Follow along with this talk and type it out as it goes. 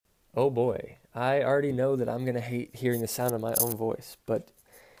Oh boy, I already know that I'm going to hate hearing the sound of my own voice, but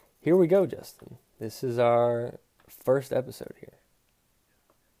here we go, Justin. This is our first episode here.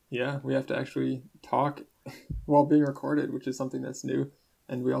 Yeah, we have to actually talk while being recorded, which is something that's new.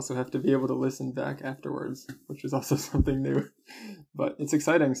 And we also have to be able to listen back afterwards, which is also something new. But it's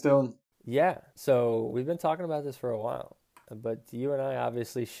exciting still. Yeah, so we've been talking about this for a while, but you and I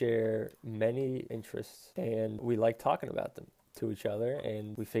obviously share many interests and we like talking about them to each other.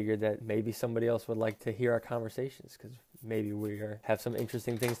 And we figured that maybe somebody else would like to hear our conversations because maybe have some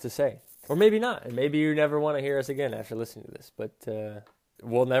interesting things to say. Or maybe not. And maybe you never want to hear us again after listening to this, but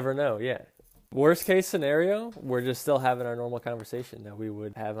we'll never know. Yeah. Worst case scenario, we're just still having our normal conversation that we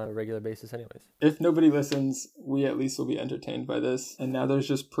would have on a regular basis anyways. If nobody listens, we at least will be entertained by this. And now there's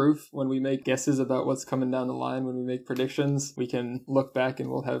just proof when we make guesses about what's coming down the line, when we make predictions, we can look back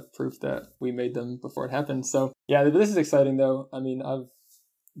and we'll have proof that we made them before it happened. So yeah, this is exciting though. I mean, I've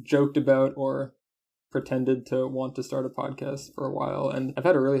joked about or pretended to want to start a podcast for a while, and I've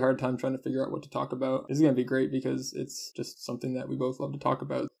had a really hard time trying to figure out what to talk about. This is going to be great because it's just something that we both love to talk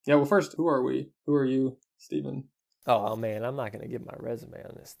about. Yeah, well, first, who are we? Who are you, Stephen? Oh man, I'm not going to give my resume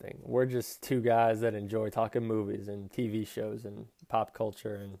on this thing. We're just two guys that enjoy talking movies and TV shows and pop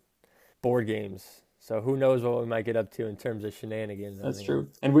culture and board games. So who knows what we might get up to in terms of shenanigans. That's true.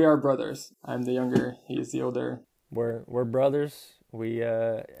 And we are brothers. I'm the younger, he is the older. We're brothers. We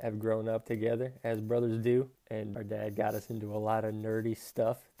have grown up together as brothers do, and our dad got us into a lot of nerdy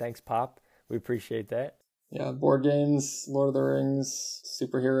stuff. Thanks, Pop. We appreciate that. Yeah, board games, Lord of the Rings,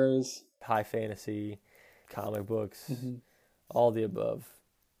 superheroes, high fantasy, comic books, all the above.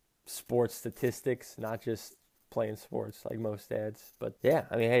 Sports statistics, not just playing sports like most dads. But yeah,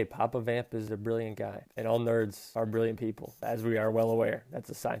 I mean, hey, Papa Vamp is a brilliant guy, and all nerds are brilliant people, as we are well aware. That's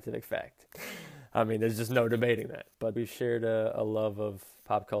a scientific fact. I mean, there's just no debating that. But we've shared a love of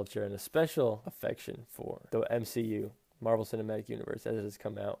pop culture and a special affection for the MCU, Marvel Cinematic Universe, as it has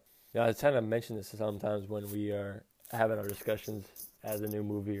come out. You know, I kind of mention this sometimes when we are having our discussions as a new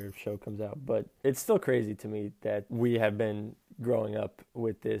movie or show comes out. But it's still crazy to me that we have been growing up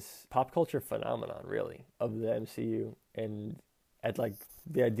with this pop culture phenomenon, really, of the MCU and at like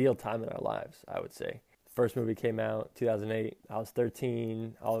the ideal time in our lives, I would say. First movie came out 2008. I was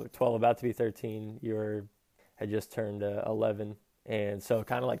 13, I was 12, about to be 13. Had just turned 11, and so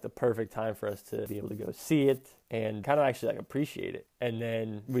kind of like the perfect time for us to be able to go see it and kind of actually like appreciate it. And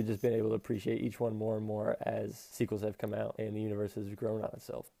then we've just been able to appreciate each one more and more as sequels have come out and the universe has grown on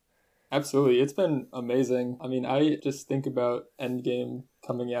itself. Absolutely. It's been amazing. I mean, I just think about Endgame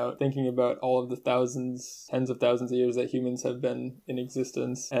coming out, thinking about all of the thousands, tens of thousands of years that humans have been in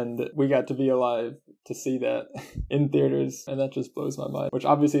existence. And we got to be alive to see that in theaters. And that just blows my mind. Which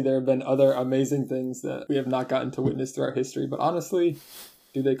obviously there have been other amazing things that we have not gotten to witness through our history. But honestly,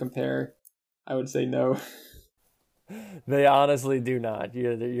 do they compare? I would say no. They honestly do not.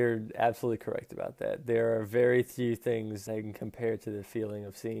 You're absolutely correct about that. There are very few things that can compare to the feeling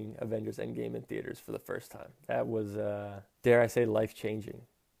of seeing Avengers Endgame in theaters for the first time. That was, dare I say, life-changing.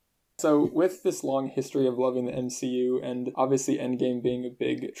 So with this long history of loving the MCU and obviously Endgame being a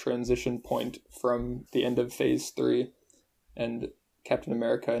big transition point from the end of Phase 3 and Captain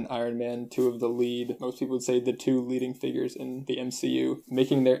America and Iron Man, two of the lead, most people would say the two leading figures in the MCU,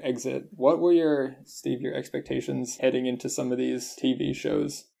 making their exit. What were Steve, your expectations heading into some of these TV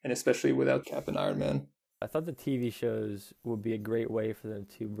shows, and especially without Cap and Iron Man? I thought the TV shows would be a great way for them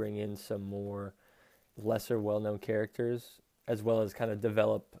to bring in some more lesser well-known characters, as well as kind of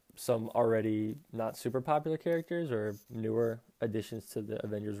develop some already not super popular characters or newer additions to the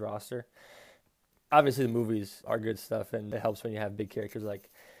Avengers roster. Obviously, the movies are good stuff, and it helps when you have big characters like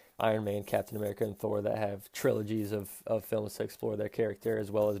Iron Man, Captain America, and Thor that have trilogies of films to explore their character, as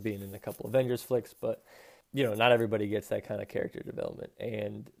well as being in a couple Avengers flicks. But, you know, not everybody gets that kind of character development.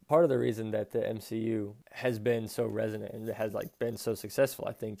 And part of the reason that the MCU has been so resonant and has like been so successful,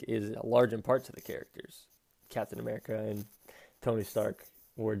 I think, is a large in part to the characters. Captain America and Tony Stark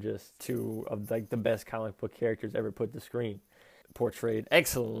were just two of like the best comic book characters ever put to screen, portrayed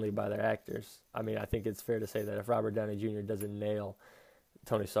excellently by their actors. I mean, I think it's fair to say that if Robert Downey Jr. doesn't nail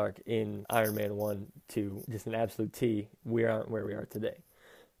Tony Stark in Iron Man 1 to just an absolute T, we aren't where we are today.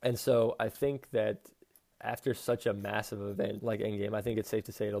 And so I think that after such a massive event like Endgame, I think it's safe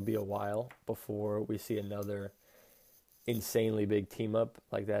to say it'll be a while before we see another insanely big team up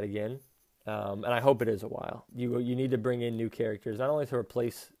like that again. And I hope it is a while. You need to bring in new characters, not only to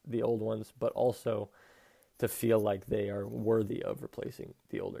replace the old ones, but also to feel like they are worthy of replacing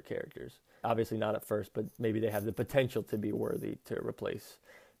the older characters. Obviously not at first, but maybe they have the potential to be worthy to replace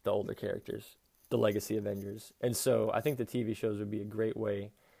the older characters, the legacy Avengers. And so I think the TV shows would be a great way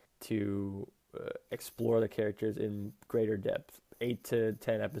to explore the characters in greater depth. 8 to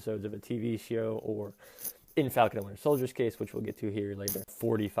 10 episodes of a TV show, or in Falcon and Winter Soldier's case, which we'll get to here later,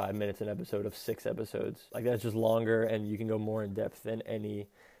 45 minutes an episode of 6 episodes. Like, that's just longer, and you can go more in depth than any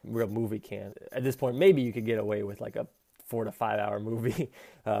real movie can. At this point, maybe you could get away with like a 4 to 5 hour movie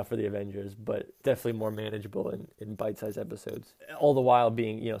for the Avengers, but definitely more manageable in bite-sized episodes. All the while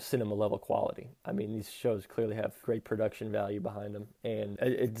being, cinema level quality. I mean, these shows clearly have great production value behind them, and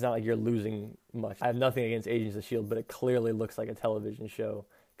it's not like you're losing much. I have nothing against Agents of S.H.I.E.L.D., but it clearly looks like a television show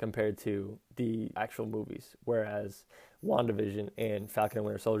compared to the actual movies, whereas WandaVision and Falcon and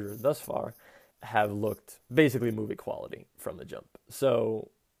Winter Soldier thus far have looked basically movie quality from the jump. So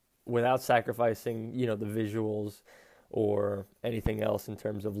without sacrificing, the visuals or anything else in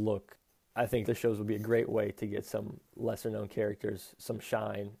terms of look, I think the shows would be a great way to get some lesser-known characters some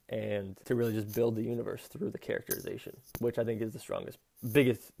shine and to really just build the universe through the characterization, which I think is the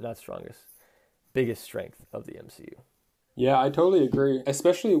biggest strength of the MCU. Yeah, I totally agree,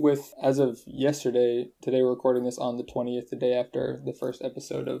 especially with, as of yesterday, today we're recording this on the 20th, the day after the first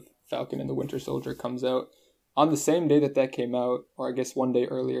episode of Falcon and the Winter Soldier comes out. On the same day that came out, or I guess one day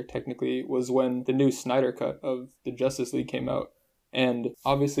earlier technically, was when the new Snyder Cut of the Justice League came out. And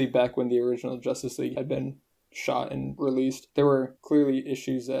obviously back when the original Justice League had been shot and released, there were clearly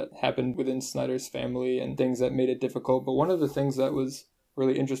issues that happened within Snyder's family and things that made it difficult. But one of the things that was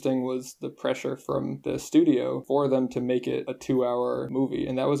really interesting was the pressure from the studio for them to make it a 2-hour movie.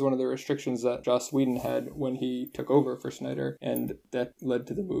 And that was one of the restrictions that Joss Whedon had when he took over for Snyder. And that led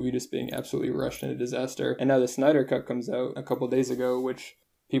to the movie just being absolutely rushed and a disaster. And now the Snyder Cut comes out a couple days ago, which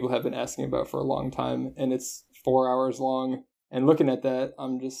people have been asking about for a long time. And it's 4 hours long. And looking at that,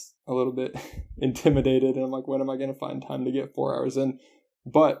 I'm just a little bit intimidated. And I'm like, when am I going to find time to get 4 hours in?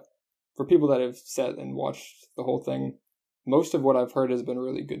 But for people that have sat and watched the whole thing, most of what I've heard has been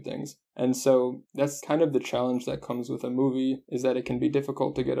really good things. And so that's kind of the challenge that comes with a movie, is that it can be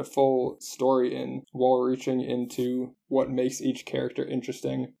difficult to get a full story in while reaching into what makes each character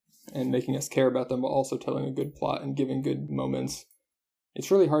interesting and making us care about them, while also telling a good plot and giving good moments.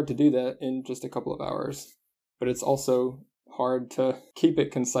 It's really hard to do that in just a couple of hours, but it's also hard to keep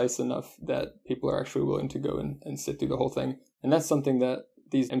it concise enough that people are actually willing to go and sit through the whole thing. And that's something that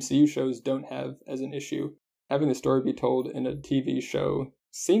these MCU shows don't have as an issue. Having the story be told in a TV show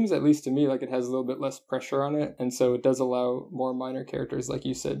seems, at least to me, like it has a little bit less pressure on it. And so it does allow more minor characters, like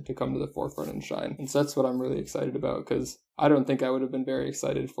you said, to come to the forefront and shine. And so that's what I'm really excited about, because I don't think I would have been very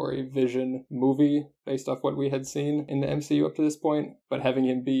excited for a Vision movie based off what we had seen in the MCU up to this point. But having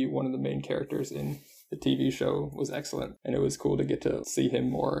him be one of the main characters in the TV show was excellent. And it was cool to get to see him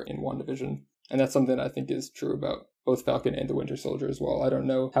more in WandaVision. And that's something I think is true about both Falcon and the Winter Soldier as well. I don't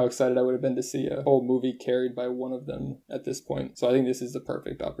know how excited I would have been to see a whole movie carried by one of them at this point. So I think this is the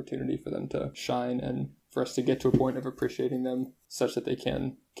perfect opportunity for them to shine and for us to get to a point of appreciating them such that they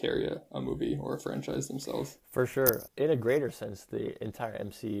can carry a movie or a franchise themselves. For sure. In a greater sense, the entire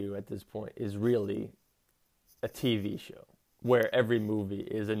MCU at this point is really a TV show, where every movie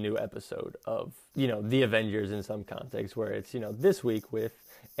is a new episode of, the Avengers in some context, where it's, this week with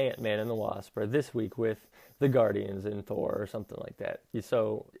Ant-Man and the Wasp, or this week with the Guardians and Thor, or something like that.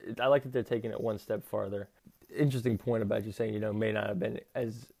 So I like that they're taking it one step farther. Interesting point about you saying, may not have been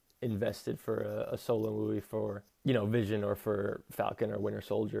as invested for a solo movie for, Vision or for Falcon or Winter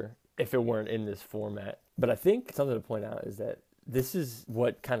Soldier if it weren't in this format. But I think something to point out is that this is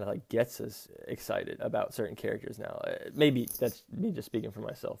what kind of like gets us excited about certain characters now. Maybe that's me just speaking for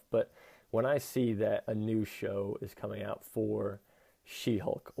myself, but when I see that a new show is coming out for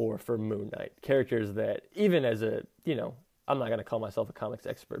She-Hulk or for Moon Knight, characters that even as a, I'm not going to call myself a comics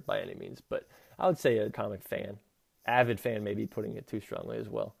expert by any means, but I would say a comic fan, avid fan, maybe putting it too strongly as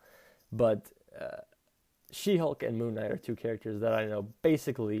well. But She-Hulk and Moon Knight are two characters that I know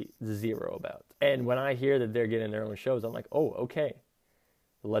basically zero about. And when I hear that they're getting their own shows, I'm like, oh, okay.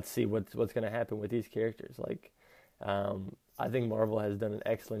 Let's see what's going to happen with these characters. Like, I think Marvel has done an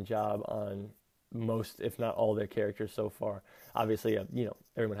excellent job on most, if not all, their characters so far. Obviously,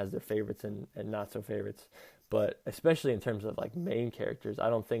 everyone has their favorites and not so favorites. But especially in terms of like main characters, I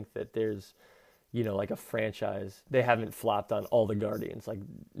don't think that there's, like a franchise. They haven't flopped on all the Guardians. Like,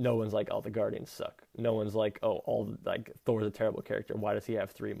 no one's like, oh, the Guardians suck. No one's like, oh, like Thor's a terrible character. Why does he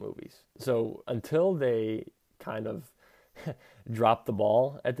have 3 movies? So until they kind of drop the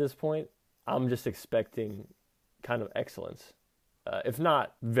ball at this point, I'm just expecting kind of excellence, if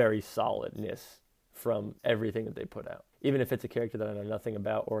not very solidness from everything that they put out. Even if it's a character that I know nothing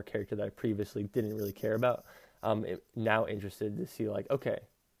about or a character that I previously didn't really care about, I'm now interested to see like, okay,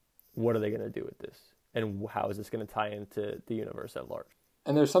 what are they going to do with this? And how is this going to tie into the universe at large?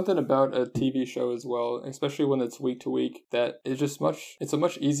 And there's something about a TV show as well, especially when it's week to week, that is just it's a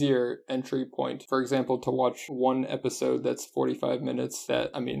much easier entry point. For example, to watch one episode that's 45 minutes that,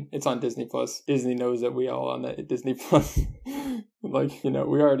 I mean, it's on Disney Plus. Disney knows that we all on that Disney Plus. Like, we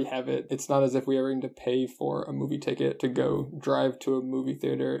already have it. It's not as if we are going to pay for a movie ticket to go drive to a movie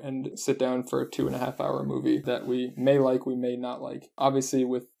theater and sit down for a 2.5 hour movie that we may like, we may not like. Obviously,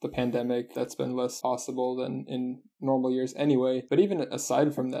 with the pandemic, that's been less possible than in normal years anyway. But even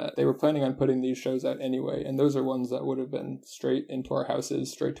aside from that, they were planning on putting these shows out anyway. And those are ones that would have been straight into our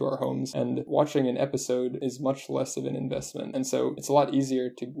houses, straight to our homes. And watching an episode is much less of an investment. And so it's a lot easier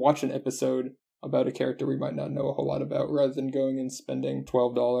to watch an episode about a character we might not know a whole lot about, rather than going and spending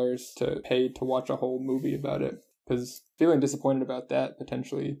 $12 to pay to watch a whole movie about it. Because feeling disappointed about that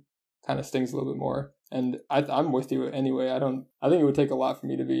potentially kind of stings a little bit more. And I'm with you anyway. I think it would take a lot for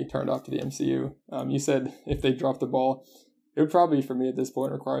me to be turned off to the MCU. You said if they drop the ball, it would probably, for me at this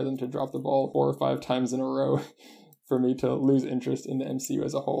point, require them to drop the ball 4 or 5 times in a row for me to lose interest in the MCU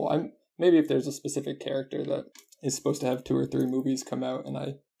as a whole. Maybe if there's a specific character that is supposed to have 2 or 3 movies come out and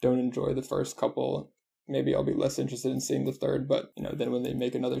I don't enjoy the first couple, maybe I'll be less interested in seeing the third. But, then when they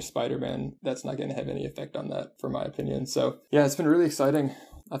make another Spider-Man, that's not going to have any effect on that, for my opinion. So, yeah, it's been really exciting.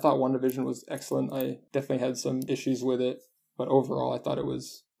 I thought WandaVision was excellent. I definitely had some issues with it, but overall I thought it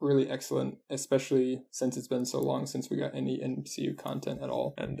was really excellent, especially since it's been so long since we got any MCU content at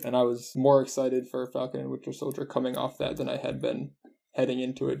all. And I was more excited for Falcon and Winter Soldier coming off that than I had been heading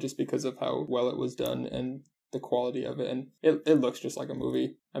into it, just because of how well it was done and the quality of it. And it looks just like a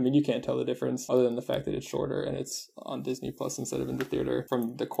movie. I mean, you can't tell the difference other than the fact that it's shorter and it's on Disney Plus instead of in the theater,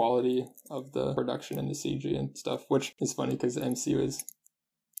 from the quality of the production and the CG and stuff, which is funny because the MCU has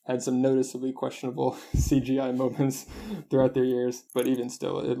had some noticeably questionable CGI moments throughout their years, but even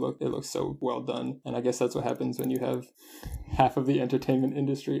still, it looks so well done. And I guess that's what happens when you have half of the entertainment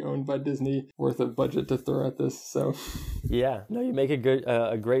industry owned by Disney worth of budget to throw at this. So, yeah, no, you make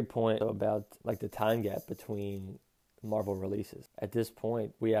a great point about like the time gap between Marvel releases. At this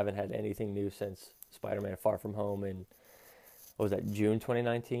point, we haven't had anything new since Spider-Man: Far From Home in, what was that, June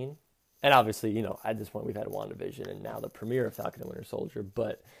 2019? And obviously, at this point we've had WandaVision and now the premiere of Falcon and Winter Soldier.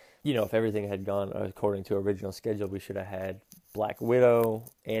 But, if everything had gone according to original schedule, we should have had Black Widow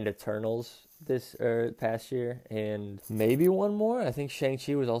and Eternals this past year. And maybe one more. I think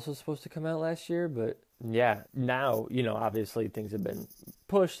Shang-Chi was also supposed to come out last year. But yeah, now, obviously things have been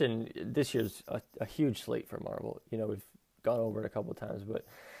pushed. And this year's a huge slate for Marvel. We've gone over it a couple of times. But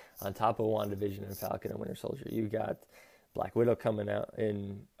on top of WandaVision and Falcon and Winter Soldier, you've got Black Widow coming out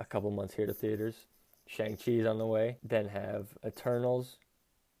in a couple months here to theaters. Shang-Chi's on the way. Then have Eternals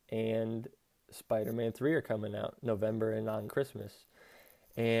and Spider-Man 3 are coming out November and on Christmas.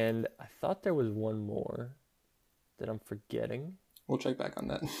 And I thought there was one more that I'm forgetting. We'll check back on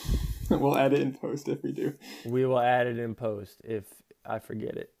that. We'll add it in post if we do. We will add it in post if I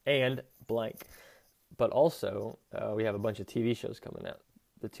forget it. And blank. But also, we have a bunch of TV shows coming out.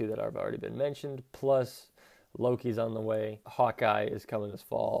 The 2 that have already been mentioned, plus Loki's on the way. Hawkeye is coming this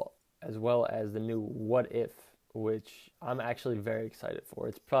fall, as well as the new What If, which I'm actually very excited for.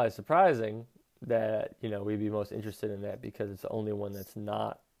 It's probably surprising that, we'd be most interested in that because it's the only one that's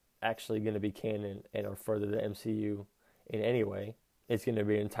not actually going to be canon and or further the MCU in any way. It's going to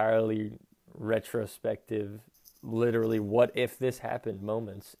be entirely retrospective, literally what if this happened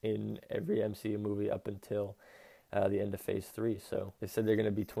moments in every MCU movie up until the end of Phase 3. So they said they're going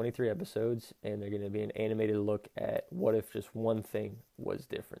to be 23 episodes, and they're going to be an animated look at what if just one thing was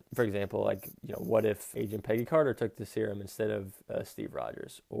different. For example, like, what if Agent Peggy Carter took the serum instead of Steve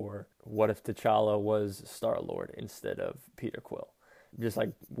Rogers? Or what if T'Challa was Star-Lord instead of Peter Quill? Just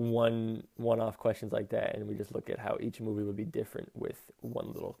like one-off questions like that, and we just look at how each movie would be different with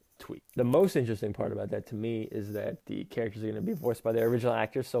one little tweak. The most interesting part about that to me is that the characters are going to be voiced by their original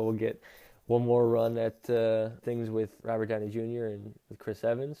actors, so we'll get one more run at things with Robert Downey Jr. and with Chris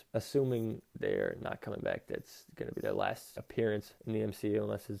Evans, assuming they're not coming back. That's going to be their last appearance in the MCU,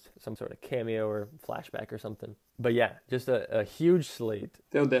 unless it's some sort of cameo or flashback or something. But yeah, just a huge slate.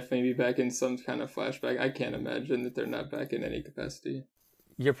 They'll definitely be back in some kind of flashback. I can't imagine that they're not back in any capacity.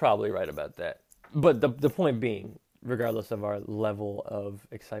 You're probably right about that. But the point being, regardless of our level of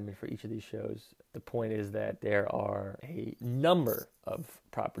excitement for each of these shows, the point is that there are a number of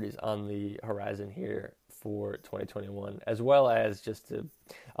properties on the horizon here for 2021, as well as just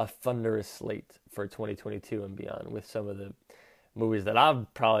a thunderous slate for 2022 and beyond, with some of the movies that I'm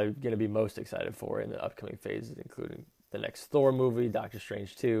probably going to be most excited for in the upcoming phases, including the next Thor movie, Doctor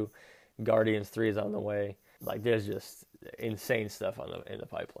Strange 2, Guardians 3 is on the way. Like, there's just insane stuff in the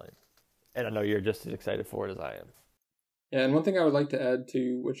pipeline. And I know you're just as excited for it as I am. Yeah, and one thing I would like to add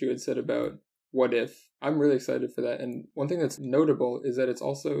to what you had said about What If, I'm really excited for that. And one thing that's notable is that it's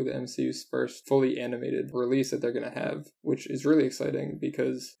also the MCU's first fully animated release that they're going to have, which is really exciting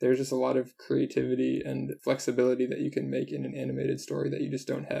because there's just a lot of creativity and flexibility that you can make in an animated story that you just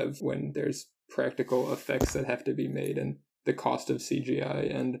don't have when there's practical effects that have to be made and the cost of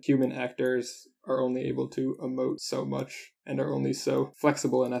CGI, and human actors are only able to emote so much and are only so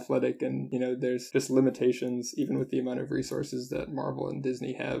flexible and athletic. And, there's just limitations, even with the amount of resources that Marvel and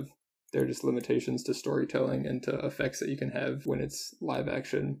Disney have. There are just limitations to storytelling and to effects that you can have when it's live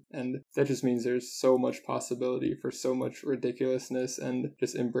action. And that just means there's so much possibility for so much ridiculousness and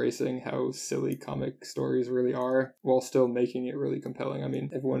just embracing how silly comic stories really are while still making it really compelling. I mean,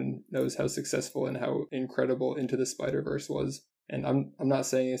 everyone knows how successful and how incredible Into the Spider-Verse was. And I'm not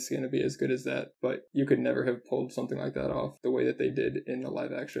saying it's going to be as good as that, but you could never have pulled something like that off the way that they did in a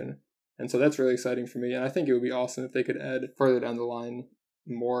live action. And so that's really exciting for me. And I think it would be awesome if they could add further down the line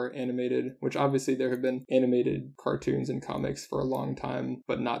more animated, which obviously there have been animated cartoons and comics for a long time,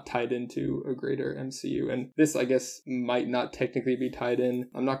 but not tied into a greater MCU. And this, I guess, might not technically be tied in.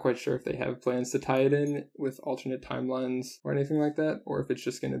 I'm not quite sure if they have plans to tie it in with alternate timelines or anything like that, or if it's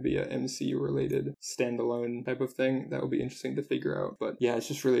just going to be a MCU related standalone type of thing. That will be interesting to figure out. But yeah, it's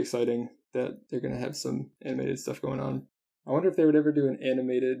just really exciting that they're going to have some animated stuff going on. I wonder if they would ever do an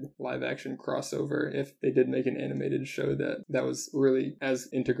animated live-action crossover if they did make an animated show that was really as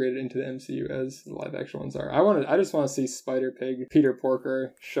integrated into the MCU as the live-action ones are. I just want to see Spider-Pig, Peter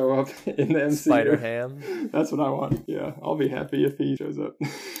Porker show up in the MCU. Spider-Ham. That's what I want. Yeah, I'll be happy if he shows up.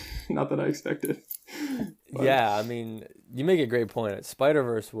 Not that I expect it. But. Yeah, I mean, you make a great point.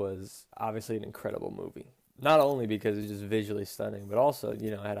 Spider-Verse was obviously an incredible movie. Not only because it's just visually stunning, but also,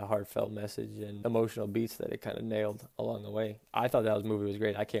 had a heartfelt message and emotional beats that it kind of nailed along the way. I thought that movie was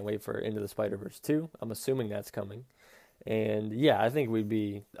great. I can't wait for Into the Spider-Verse 2. I'm assuming that's coming. And yeah, I think we'd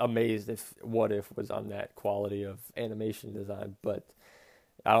be amazed if What If was on that quality of animation design, but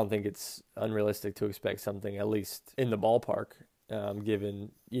I don't think it's unrealistic to expect something at least in the ballpark.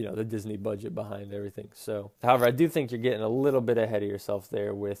 Given, the Disney budget behind everything. So, however, I do think you're getting a little bit ahead of yourself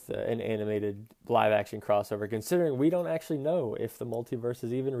there with an animated live-action crossover, considering we don't actually know if the multiverse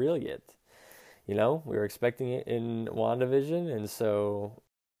is even real yet. We were expecting it in WandaVision, and so...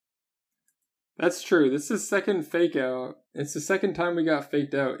 That's true. This is second fake out. It's the second time we got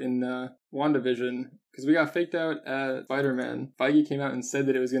faked out in WandaVision, because we got faked out at Spider-Man. Feige came out and said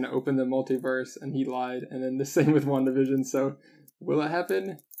that it was going to open the multiverse, and he lied, and then the same with WandaVision, so... Will it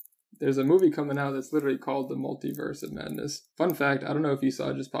happen? There's a movie coming out that's literally called The Multiverse of Madness. Fun fact, I don't know if you saw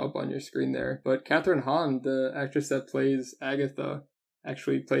it just pop up on your screen there, but Kathryn Hahn, the actress that plays Agatha,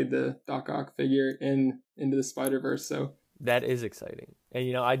 actually played the Doc Ock figure in Into the Spider-Verse, so... That is exciting.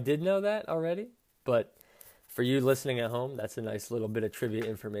 And, I did know that already, but for you listening at home, that's a nice little bit of trivia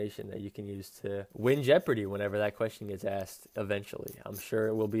information that you can use to win Jeopardy whenever that question gets asked eventually. I'm sure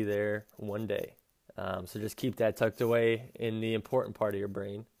it will be there one day. So just keep that tucked away in the important part of your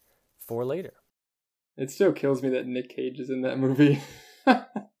brain for later. It still kills me that Nick Cage is in that movie.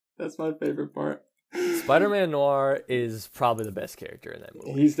 That's my favorite part. Spider-Man Noir is probably the best character in that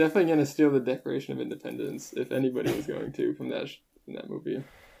movie. He's definitely going to steal the Declaration of Independence, if anybody was going to, from that movie.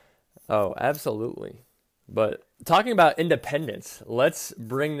 Oh, absolutely. But talking about independence, let's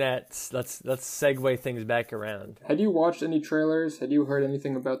segue things back around. Had you watched any trailers? Had you heard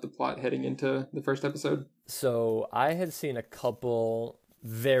anything about the plot heading into the first episode? So I had seen a couple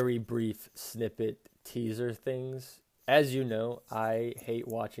very brief snippet teaser things. As you know, I hate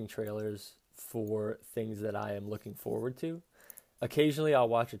watching trailers for things that I am looking forward to. Occasionally I'll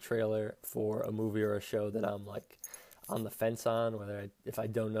watch a trailer for a movie or a show that I'm like on the fence on, if I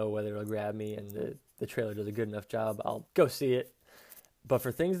don't know whether it'll grab me and the trailer does a good enough job, I'll go see it. But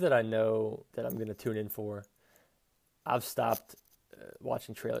for things that I know that I'm going to tune in for, I've stopped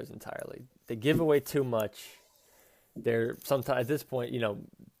watching trailers entirely. They give away too much. They're sometimes at this point,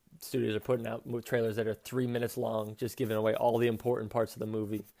 studios are putting out trailers that are 3 minutes long, just giving away all the important parts of the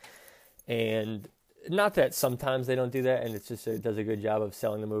movie. And not that sometimes they don't do that, and it's just it does a good job of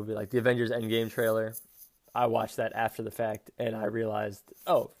selling the movie. Like the Avengers Endgame trailer, I watched that after the fact, and I realized,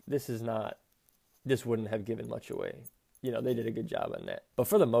 this wouldn't have given much away. They did a good job on that. But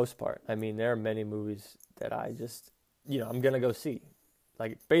for the most part, I mean, there are many movies that I just, I'm going to go see.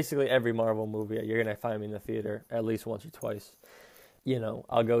 Like, basically every Marvel movie, you're going to find me in the theater at least once or twice.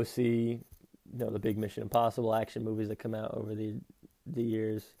 I'll go see, the big Mission Impossible action movies that come out over the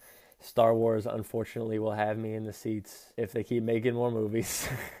years. Star Wars, unfortunately, will have me in the seats if they keep making more movies.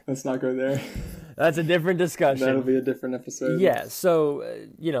 Let's not go there. That's a different discussion. That'll be a different episode. Yeah, so,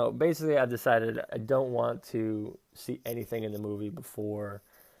 basically I decided I don't want to see anything in the movie before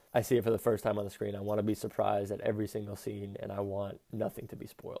I see it for the first time on the screen. I want to be surprised at every single scene, and I want nothing to be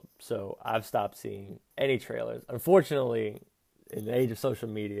spoiled. So I've stopped seeing any trailers. Unfortunately, in the age of social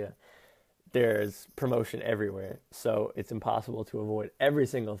media, there's promotion everywhere, so it's impossible to avoid every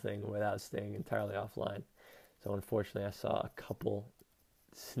single thing without staying entirely offline. So unfortunately, I saw a couple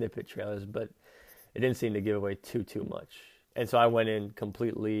snippet trailers, but it didn't seem to give away too much. And so I went in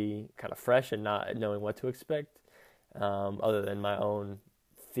completely kind of fresh and not knowing what to expect, other than my own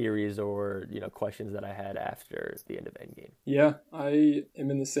theories or, questions that I had after the end of Endgame. Yeah, I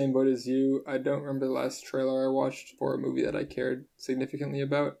am in the same boat as you. I don't remember the last trailer I watched for a movie that I cared significantly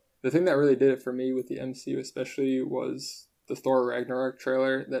about. The thing that really did it for me with the MCU especially was the Thor Ragnarok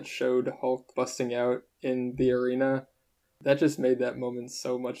trailer that showed Hulk busting out in the arena. That just made that moment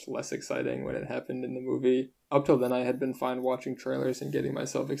so much less exciting when it happened in the movie. Up till then, I had been fine watching trailers and getting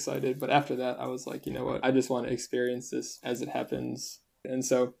myself excited. But after that, I was like, you know what? I just want to experience this as it happens. And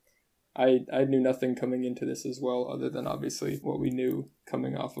so I knew nothing coming into this as well, other than obviously what we knew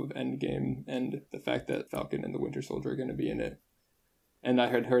coming off of Endgame and the fact that Falcon and the Winter Soldier are going to be in it. And I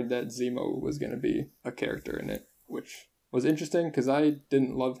had heard that Zemo was going to be a character in it, which was interesting because I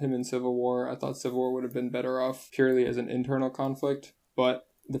didn't love him in Civil War. I thought Civil War would have been better off purely as an internal conflict, but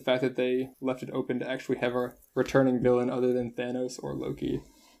the fact that they left it open to actually have a returning villain other than Thanos or Loki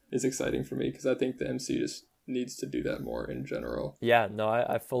is exciting for me because I think the MCU just needs to do that more in general. Yeah, no,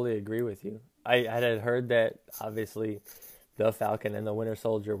 I fully agree with you. I had heard that obviously the Falcon and the Winter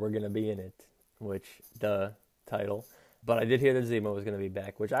Soldier were going to be in it, which the title. But I did hear that Zemo was going to be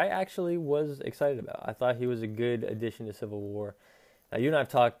back, which I actually was excited about. I thought he was a good addition to Civil War. Now, you and I have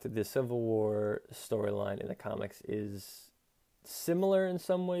talked, the Civil War storyline in the comics is similar in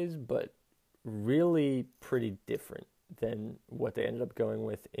some ways, but really pretty different than what they ended up going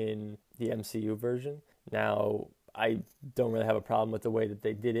with in the MCU version. Now, I don't really have a problem with the way that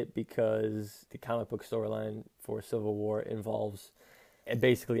they did it because the comic book storyline for Civil War involves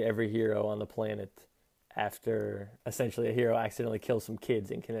basically every hero on the planet after essentially a hero accidentally kills some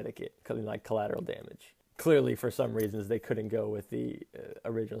kids in Connecticut, like collateral damage. Clearly, for some reasons, they couldn't go with the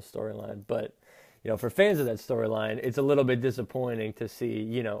original storyline. But, for fans of that storyline, it's a little bit disappointing to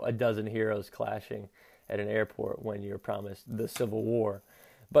see, a dozen heroes clashing at an airport when you're promised the Civil War.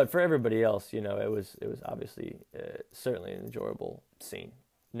 But for everybody else, it was obviously certainly an enjoyable scene.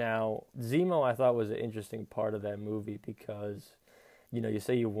 Now, Zemo, I thought, was an interesting part of that movie because you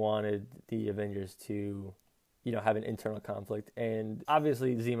say you wanted the Avengers to, have an internal conflict. And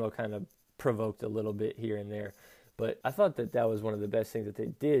obviously Zemo kind of provoked a little bit here and there. But I thought that was one of the best things that they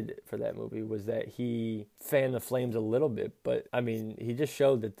did for that movie was that he fanned the flames a little bit. But, he just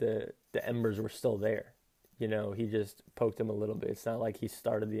showed that the embers were still there. He just poked him a little bit. It's not like he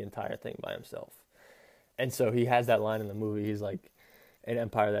started the entire thing by himself. And so he has that line in the movie. He's like, an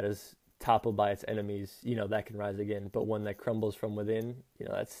empire that is toppled by its enemies, that can rise again. But one that crumbles from within,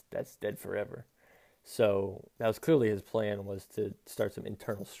 that's dead forever. So that was clearly his plan, was to start some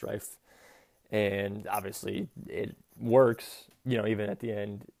internal strife. And obviously it works, even at the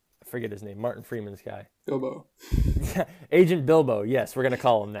end. I forget his name, Martin Freeman's guy. Bilbo. Agent Bilbo, yes, we're going to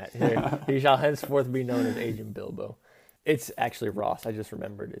call him that. He shall henceforth be known as Agent Bilbo. It's actually Ross, I just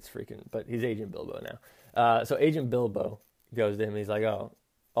remembered. But he's Agent Bilbo now. So Agent Bilbo goes to him and he's like, oh,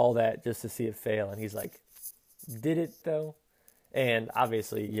 all that just to see it fail. And he's like, did it though? And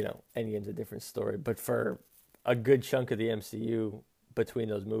obviously, Endgame's a different story. But for a good chunk of the MCU, between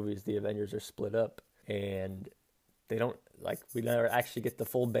those movies, the Avengers are split up. And they don't, we never actually get the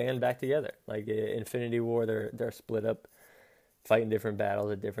full band back together. Like Infinity War, they're split up, fighting different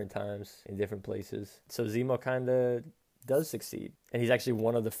battles at different times, in different places. So Zemo kind of does succeed. And he's actually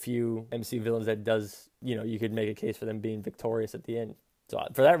one of the few MCU villains that does, you could make a case for them being victorious at the end. So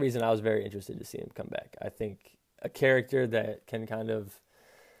for that reason, I was very interested to see him come back. I think a character that can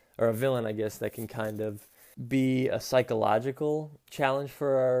or a villain, I guess, that can kind of be a psychological challenge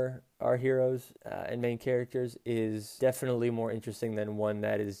for our heroes and main characters is definitely more interesting than one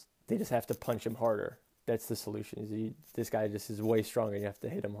that is, they just have to punch him harder. That's the solution. This guy just is way stronger. You have to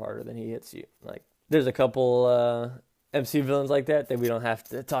hit him harder than he hits you. Like, there's a couple MCU villains like that we don't have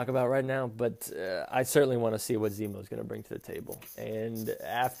to talk about right now, but I certainly want to see what Zemo's going to bring to the table. And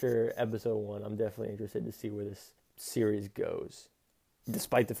after episode 1, I'm definitely interested to see where this series goes,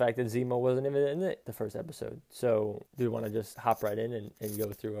 despite the fact that Zemo wasn't even in it the first episode. So do you want to just hop right in and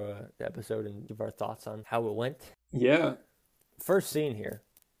go through the episode and give our thoughts on how it went? Yeah. First scene here,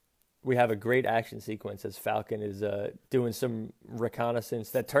 we have a great action sequence as Falcon is doing some reconnaissance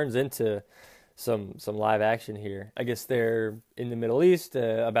that turns into some live action here. I guess they're in the Middle East,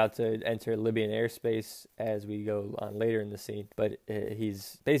 about to enter Libyan airspace as we go on later in the scene. But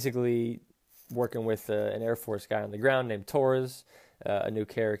he's basically working with an Air Force guy on the ground named Torres, a new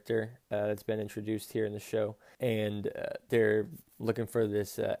character that's been introduced here in the show. And they're looking for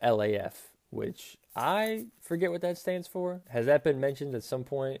this LAF, which I forget what that stands for. Has that been mentioned at some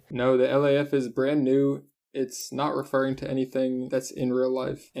point? No, the LAF is brand new. It's not referring to anything that's in real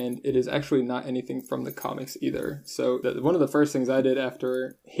life, and it is actually not anything from the comics either. So one of the first things I did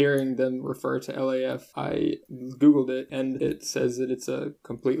after hearing them refer to LAF, I Googled it, and it says that it's a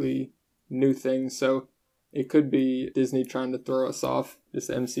completely new thing. So it could be Disney trying to throw us off, just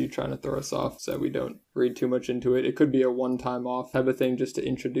the MCU trying to throw us off so we don't read too much into it. It could be a one-time off type of thing just to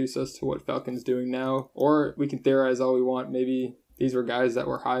introduce us to what Falcon's doing now. Or we can theorize all we want. Maybe these were guys that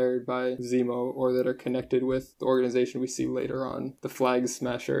were hired by Zemo or that are connected with the organization we see later on, the Flag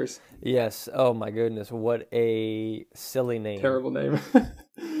Smashers. Yes. Oh my goodness. What a silly name. Terrible name.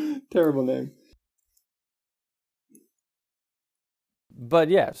 Terrible name. But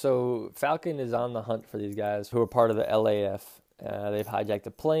yeah, so Falcon is on the hunt for these guys who are part of the LAF. They've hijacked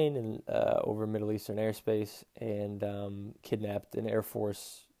a plane over Middle Eastern airspace and kidnapped an Air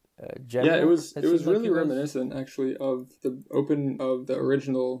Force general. Yeah, it was really reminiscent actually of the open of the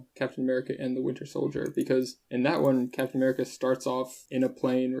original Captain America and the Winter Soldier, because in that one Captain America starts off in a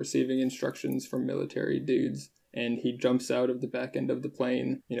plane receiving instructions from military dudes. And he jumps out of the back end of the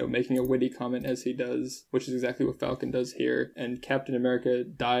plane, making a witty comment as he does, which is exactly what Falcon does here. And Captain America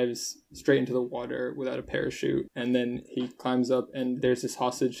dives straight into the water without a parachute. And then he climbs up and there's this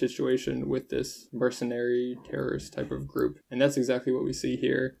hostage situation with this mercenary terrorist type of group. And that's exactly what we see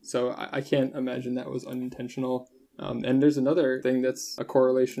here. So I can't imagine that was unintentional. And there's another thing that's a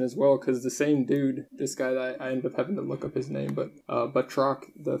correlation as well, because the same dude, this guy that I ended up having to look up his name, but Batroc,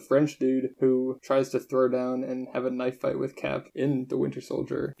 the French dude who tries to throw down and have a knife fight with Cap in The Winter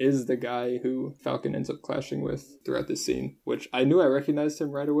Soldier, is the guy who Falcon ends up clashing with throughout this scene, which I knew I recognized him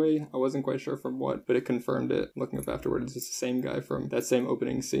right away. I wasn't quite sure from what, but it confirmed it. Looking up afterwards, it's the same guy from that same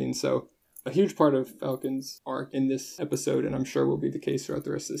opening scene. So a huge part of Falcon's arc in this episode, and I'm sure will be the case throughout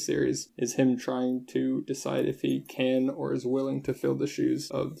the rest of the series, is him trying to decide if he can or is willing to fill the shoes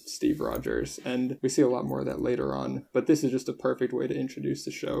of Steve Rogers. And we see a lot more of that later on. But this is just a perfect way to introduce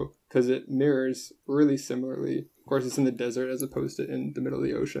the show, because it mirrors really similarly. Of course, it's in the desert as opposed to in the middle of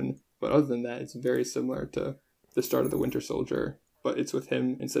the ocean. But other than that, it's very similar to the start of the Winter Soldier, but it's with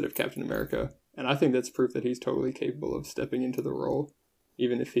him instead of Captain America. And I think that's proof that he's totally capable of stepping into the role,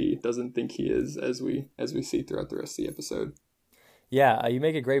 even if he doesn't think he is, as we see throughout the rest of the episode. Yeah, you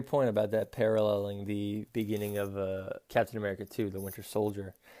make a great point about that, paralleling the beginning of Captain America 2, The Winter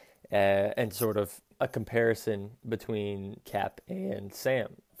Soldier, and sort of a comparison between Cap and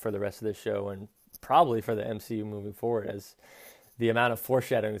Sam for the rest of the show, and probably for the MCU moving forward, as the amount of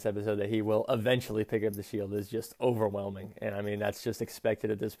foreshadowing in this episode that he will eventually pick up the shield is just overwhelming. And I mean, that's just expected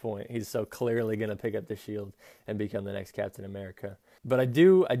at this point. He's so clearly going to pick up the shield and become the next Captain America. But I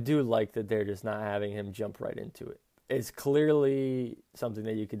do like that they're just not having him jump right into it. It's clearly something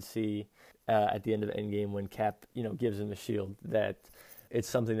that you could see at the end of Endgame when Cap, gives him the shield, that it's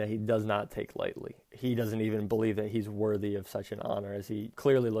something that he does not take lightly. He doesn't even believe that he's worthy of such an honor, as he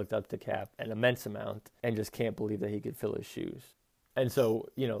clearly looked up to Cap an immense amount and just can't believe that he could fill his shoes. And so,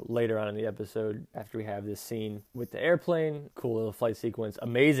 later on in the episode, after we have this scene with the airplane, cool little flight sequence,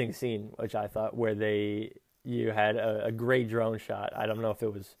 amazing scene, which I thought, where you had a great drone shot. I don't know if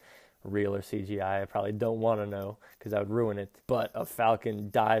it was real or CGI. I probably don't want to know because that would ruin it. But a Falcon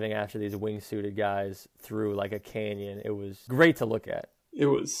diving after these wingsuited guys through like a canyon. It was great to look at. It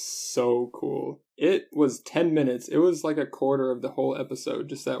was so cool. It was 10 minutes. It was like a quarter of the whole episode,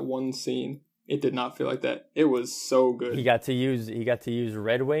 just that one scene. It did not feel like that. It was so good. He got to use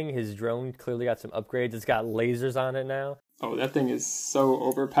Red Wing. His drone clearly got some upgrades. It's got lasers on it now. Oh, that thing is so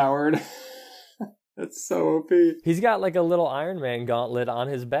overpowered. That's so OP. He's got like a little Iron Man gauntlet on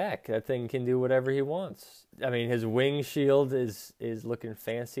his back. That thing can do whatever he wants. I mean, his wing shield is looking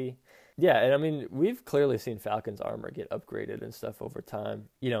fancy. Yeah, and I mean, we've clearly seen Falcon's armor get upgraded and stuff over time.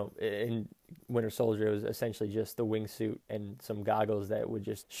 In Winter Soldier, it was essentially just the wingsuit and some goggles that would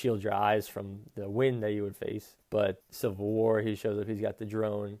just shield your eyes from the wind that you would face. But Civil War, he shows up, he's got the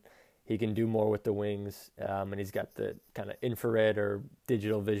drone. He can do more with the wings, and he's got the kind of infrared or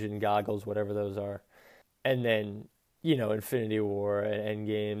digital vision goggles, whatever those are. And then, Infinity War and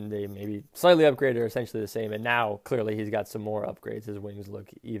Endgame, they maybe slightly upgraded or essentially the same. And now, clearly, he's got some more upgrades. His wings look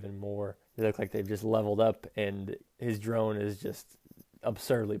even more. They look like they've just leveled up, and his drone is just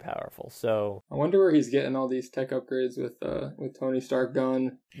absurdly powerful. So I wonder where he's getting all these tech upgrades with Tony Stark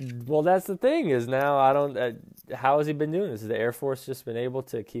gone. well, that's the thing is now I don't. How has he been doing this? Has the Air Force just been able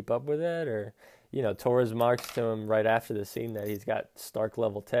to keep up with it, or Torres marks to him right after the scene that he's got Stark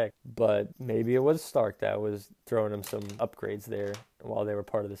level tech, but maybe it was Stark that was throwing him some upgrades there while they were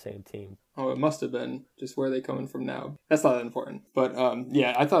part of the same team. Oh, it must have been. Just where are they coming from now? That's not that important. But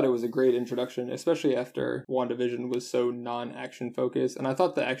yeah, I thought it was a great introduction, especially after WandaVision was so non-action focused. And I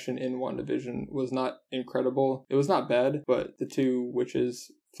thought the action in WandaVision was not incredible. It was not bad, but the two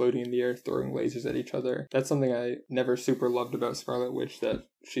witches floating in the air, throwing lasers at each other. That's something I never super loved about Scarlet Witch, that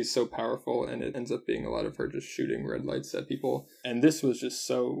she's so powerful and it ends up being a lot of her just shooting red lights at people. And this was just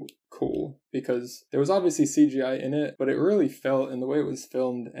so cool because there was obviously CGI in it, but it really felt in the way it was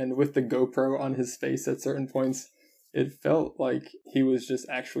filmed and with the GoPro on his face at certain points, it felt like he was just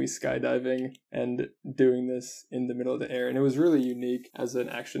actually skydiving and doing this in the middle of the air. And it was really unique as an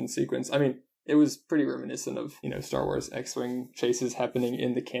action sequence. I mean, it was pretty reminiscent of, Star Wars X-Wing chases happening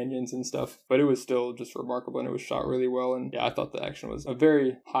in the canyons and stuff, but it was still just remarkable and it was shot really well. And yeah, I thought the action was a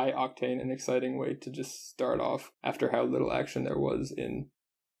very high octane and exciting way to just start off after how little action there was in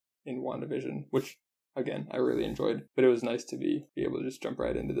WandaVision, which again, I really enjoyed, but it was nice to be able to just jump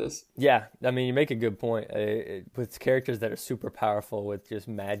right into this. Yeah, I mean, you make a good point. With characters that are super powerful with just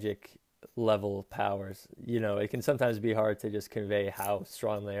magic level powers, it can sometimes be hard to just convey how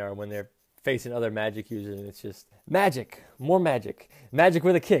strong they are when they're facing other magic users, and it's just magic, more magic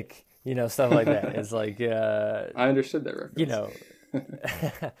with a kick, stuff like that. It's like I understood that reference.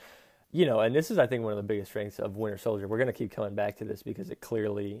 And this is, I think, one of the biggest strengths of Winter Soldier. We're going to keep coming back to this because it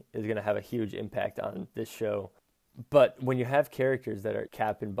clearly is going to have a huge impact on this show. But when you have characters that are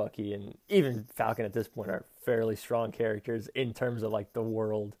Cap and Bucky and even Falcon at this point are fairly strong characters in terms of like the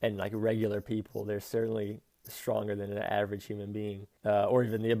world and like regular people, they're certainly stronger than an average human being, or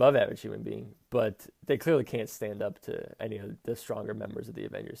even the above average human being, but they clearly can't stand up to any of the stronger members of the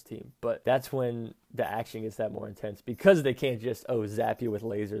Avengers team. But that's when the action gets that more intense because they can't just zap you with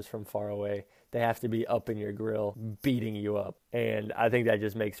lasers from far away. They have to be up in your grill, beating you up, and I think that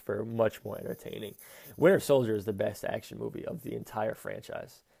just makes for much more entertaining. Winter Soldier is the best action movie of the entire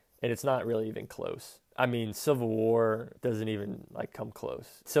franchise, and it's not really even close. I mean, Civil War doesn't even come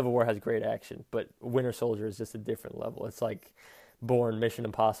close. Civil War has great action, but Winter Soldier is just a different level. It's like Bourne, Mission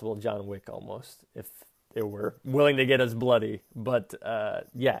Impossible, John Wick almost, if they were willing to get us bloody. But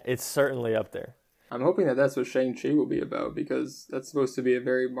yeah, it's certainly up there. I'm hoping that that's what Shang-Chi will be about, because that's supposed to be a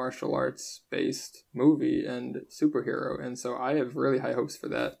very martial arts based movie and superhero. And so I have really high hopes for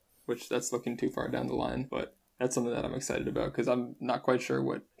that, which that's looking too far down the line. But that's something that I'm excited about because I'm not quite sure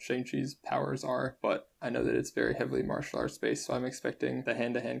what Shang-Chi's powers are, but I know that it's very heavily martial arts based, so I'm expecting the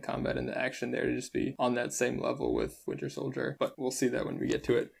hand-to-hand combat and the action there to just be on that same level with Winter Soldier, but we'll see that when we get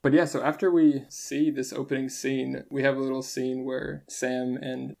to it. But yeah, so after we see this opening scene, we have a little scene where Sam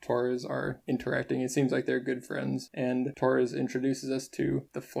and Torres are interacting. It seems like they're good friends, and Torres introduces us to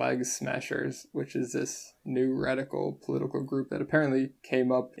the Flag Smashers, which is this new radical political group that apparently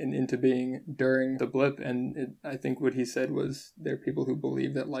came up and into being during the blip, and I think what he said was they're people who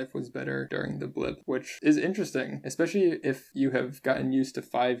believe that life was better during the blip, which is interesting, especially if you have gotten used to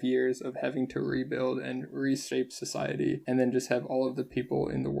 5 years of having to rebuild and reshape society, and then just have all of the people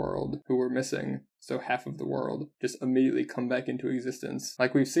in the world who were missing, so half of the world, just immediately come back into existence.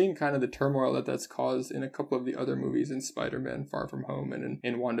 Like, we've seen kind of the turmoil that that's caused in a couple of the other movies, in Spider-Man Far From Home and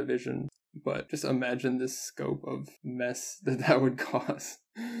in WandaVision. But just imagine the scope of mess that would cause,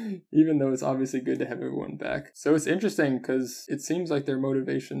 even though it's obviously good to have everyone back. So it's interesting because it seems like their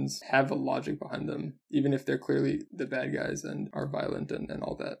motivations have a logic behind them, even if they're clearly the bad guys and are violent and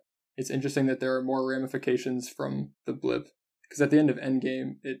all that. It's interesting that there are more ramifications from the blip, because at the end of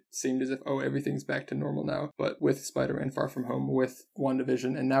Endgame, it seemed as if, everything's back to normal now. But with Spider-Man Far From Home, with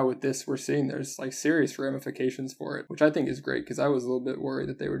WandaVision, and now with this, we're seeing there's serious ramifications for it, which I think is great, because I was a little bit worried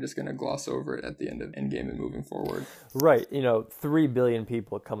that they were just going to gloss over it at the end of Endgame and moving forward. Right. 3 billion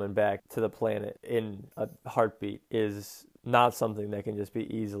people coming back to the planet in a heartbeat is not something that can just be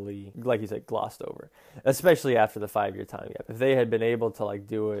easily, like you said, glossed over, especially after the 5-year time gap. If they had been able to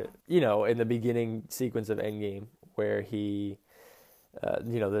do it, in the beginning sequence of Endgame, where he,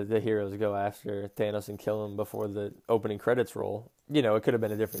 the heroes go after Thanos and kill him before the opening credits roll, it could have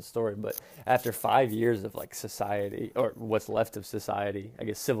been a different story. But after 5 years of society, or what's left of society, I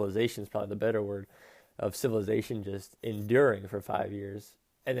guess civilization is probably the better word, of civilization just enduring for 5 years,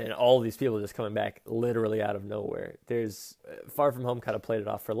 and then all these people just coming back literally out of nowhere. There's Far From Home kind of played it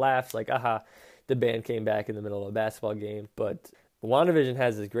off for laughs, like, the band came back in the middle of a basketball game. But WandaVision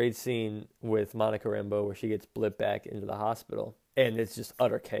has this great scene with Monica Rambeau where she gets blipped back into the hospital. and it's just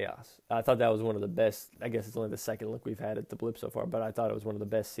utter chaos. I thought that was one of the best. I guess it's only the second look we've had at the Blip so far, but I thought it was one of the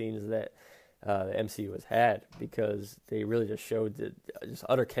best scenes that the MCU has had, because they really just showed the just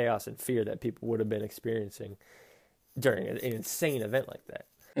utter chaos and fear that people would have been experiencing during an insane event like that.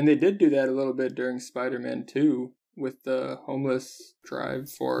 And they did do that a little bit during Spider-Man 2 with the homeless drive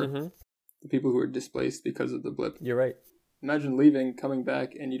for the people who were displaced because of the Blip. You're right. Imagine leaving, coming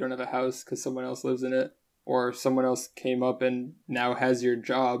back, and you don't have a house because someone else lives in it. Or someone else came up and now has your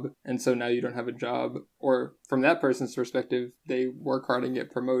job, and so now you don't have a job. Or from that person's perspective, they work hard and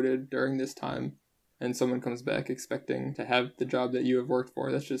get promoted during this time, and someone comes back expecting to have the job that you have worked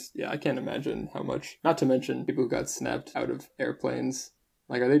for. That's just, I can't imagine how much. Not to mention people who got snapped out of airplanes.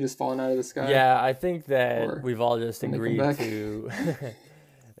 Like, are they just falling out of the sky? Yeah, I think that we've all just agreed to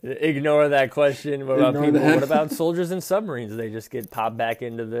ignore that question. What about people? What about soldiers and submarines? They just get popped back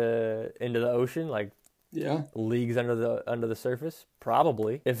into the ocean, like leagues under the surface?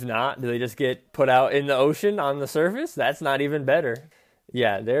 Probably. If not, do they just get put out in the ocean on the surface? That's not even better.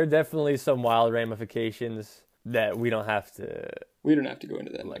 Yeah, there are definitely some wild ramifications that we don't have to go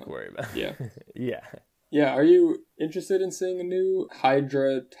into that. Worry about. Yeah. Yeah. Yeah, are you interested in seeing a new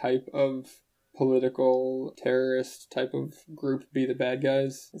Hydra type of political terrorist type of group be the bad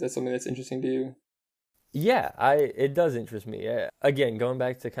guys? Is that something that's interesting to you? Yeah, it does interest me. Again, going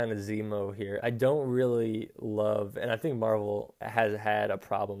back to kind of Zemo here, I don't really love, and I think Marvel has had a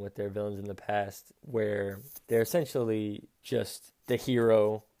problem with their villains in the past, where they're essentially just the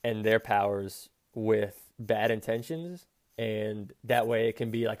hero and their powers with bad intentions, and that way it can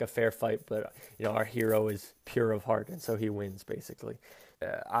be like a fair fight, but our hero is pure of heart, and so he wins, basically.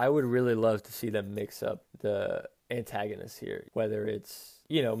 I would really love to see them mix up the antagonists here, whether it's,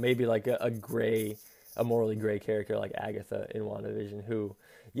 maybe like a morally gray character like Agatha in WandaVision, who,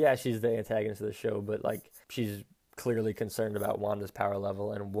 she's the antagonist of the show, but like she's clearly concerned about Wanda's power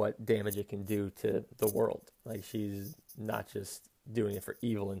level and what damage it can do to the world. Like, she's not just doing it for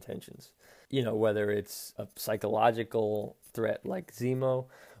evil intentions. Whether it's a psychological threat like Zemo,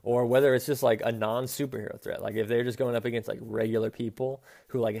 or whether it's just like a non-superhero threat. Like, if they're just going up against like regular people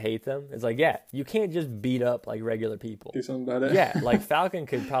who like hate them, it's like, you can't just beat up like regular people. Do something about it. Yeah, like Falcon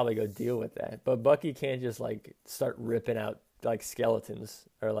could probably go deal with that, but Bucky can't just like start ripping out like skeletons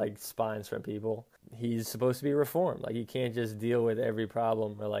or like spines from people. He's supposed to be reformed. Like, you can't just deal with every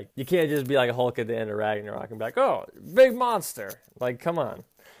problem, or like you can't just be like a Hulk at the end of Ragnarok and be like, oh, big monster. Like, come on.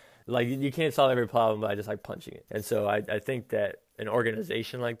 Like, you can't solve every problem by just like punching it. And so I think that an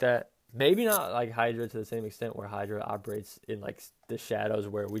organization like that, maybe not like Hydra to the same extent where Hydra operates in like the shadows,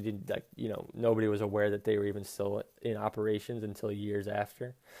 where we didn't like, nobody was aware that they were even still in operations until years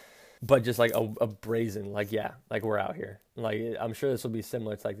after. But just like a brazen, like, we're out here. Like, I'm sure this will be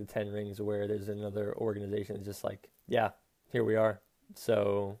similar to like the Ten Rings, where there's another organization that's just like, here we are.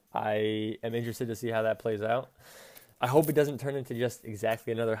 So I am interested to see how that plays out. I hope it doesn't turn into just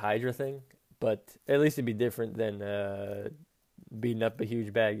exactly another Hydra thing, but at least it'd be different than beating up a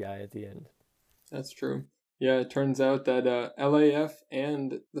huge bad guy at the end. That's true. Yeah, it turns out that LAF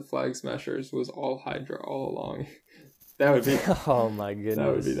and the Flag Smashers was all Hydra all along. That would be... Oh, my goodness.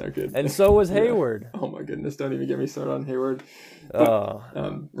 That would be that good. And so was Hayward. Oh, my goodness. Don't even get me started on Hayward. But,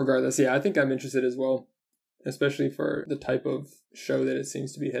 regardless, I think I'm interested as well, especially for the type of show that it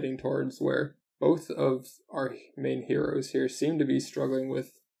seems to be heading towards, where both of our main heroes here seem to be struggling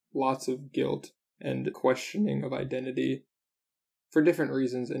with lots of guilt and questioning of identity for different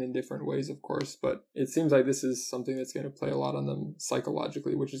reasons and in different ways, of course. But it seems like this is something that's going to play a lot on them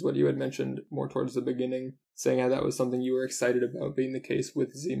psychologically, which is what you had mentioned more towards the beginning, saying how that was something you were excited about being the case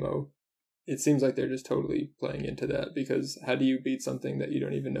with Zemo. It seems like they're just totally playing into that, because how do you beat something that you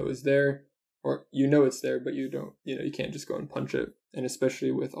don't even know is there? Or it's there, but you don't, you can't just go and punch it. And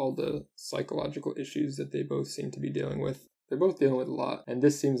especially with all the psychological issues that they both seem to be dealing with. They're both dealing with a lot. And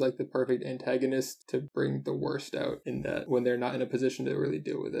this seems like the perfect antagonist to bring the worst out in that, when they're not in a position to really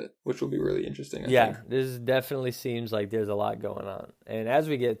deal with it, which will be really interesting, I think. This definitely seems like there's a lot going on. And as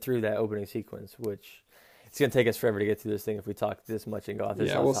we get through that opening sequence, which it's going to take us forever to get through this thing if we talk this much and go off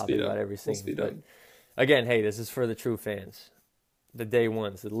this topic about every scene. But again, hey, this is for the true fans. The day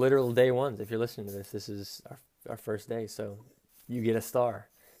ones, the literal day ones. If you're listening to this is our first day, so you get a star.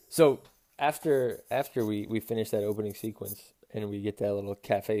 So after we finish that opening sequence and we get that little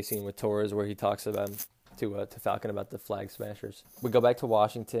cafe scene with Torres where he talks about to Falcon about the Flag Smashers, we go back to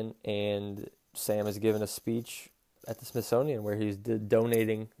Washington, and Sam is giving a speech at the Smithsonian where he's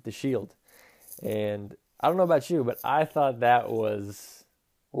donating the shield. And I don't know about you, but I thought that was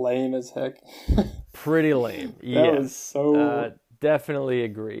lame as heck. Pretty lame. That was so... Definitely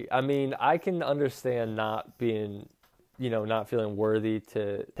agree. I mean, I can understand not being, not feeling worthy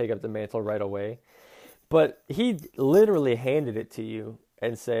to take up the mantle right away. But he literally handed it to you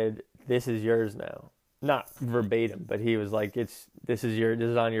and said, "This is yours now." Not verbatim, but he was like, this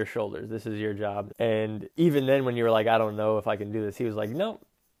is on your shoulders. This is your job. And even then when you were like, "I don't know if I can do this," he was like, "No,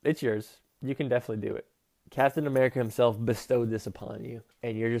 it's yours. You can definitely do it." Captain America himself bestowed this upon you,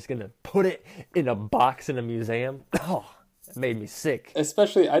 and you're just going to put it in a box in a museum? Oh, it made me sick.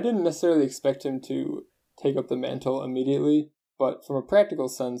 Especially, I didn't necessarily expect him to take up the mantle immediately, but from a practical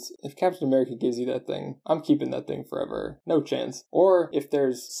sense, if Captain America gives you that thing, I'm keeping that thing forever. No chance. Or if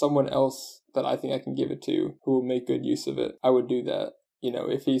there's someone else that I think I can give it to who will make good use of it, I would do that.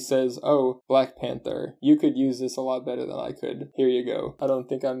 If he says, "Oh, Black Panther, you could use this a lot better than I could. Here you go. I don't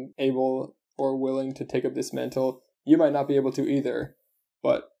think I'm able or willing to take up this mantle." You might not be able to either,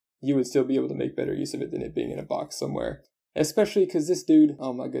 but you would still be able to make better use of it than it being in a box somewhere. Especially because this dude,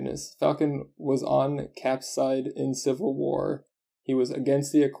 oh my goodness, Falcon was on Cap's side in Civil War. He was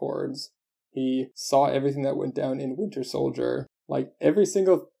against the Accords. He saw everything that went down in Winter Soldier. Like, every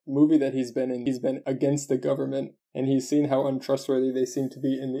single movie that he's been in, he's been against the government, and he's seen how untrustworthy they seem to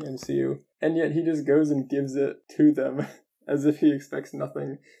be in the MCU. And yet he just goes and gives it to them as if he expects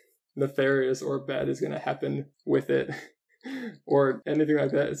nothing nefarious or bad is going to happen with it or anything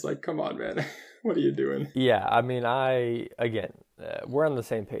like that. It's like, come on, man. What are you doing? Yeah, I mean, we're on the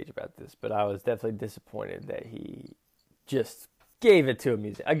same page about this, but I was definitely disappointed that he just gave it to a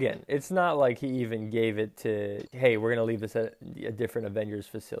museum. Again, it's not like he even gave it to, "Hey, we're going to leave this at a different Avengers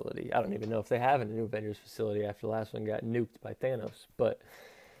facility." I don't even know if they have a new Avengers facility after the last one got nuked by Thanos. But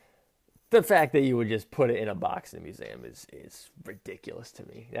the fact that you would just put it in a box in a museum is ridiculous to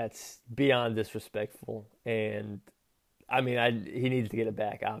me. That's beyond disrespectful. And I mean, he needs to get it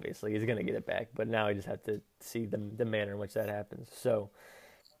back, obviously. He's going to get it back. But now I just have to see the manner in which that happens. So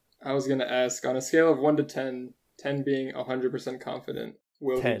I was going to ask, on a scale of 1 to 10, 10 being 100% confident,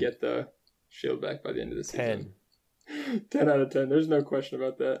 will 10. he get the shield back by the end of the season? 10. 10 out of 10. There's no question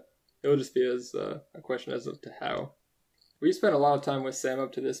about that. It'll just be as a question as to how. We spent a lot of time with Sam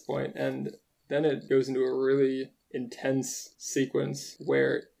up to this point, and then it goes into a really intense sequence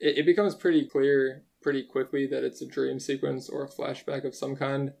where it becomes pretty clear pretty quickly that it's a dream sequence or a flashback of some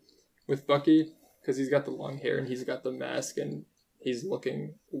kind with Bucky, because he's got the long hair and he's got the mask and he's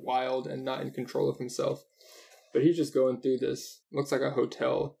looking wild and not in control of himself. But he's just going through this, looks like a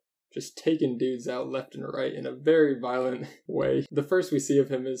hotel, just taking dudes out left and right in a very violent way. The first we see of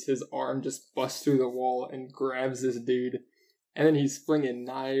him is his arm just busts through the wall and grabs this dude. And then he's flinging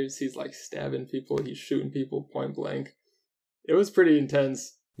knives, he's like stabbing people, he's shooting people point blank. It was pretty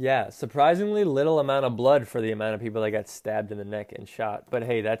intense. Yeah, surprisingly little amount of blood for the amount of people that got stabbed in the neck and shot. But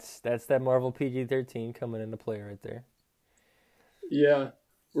hey, that's that Marvel PG-13 coming into play right there. Yeah,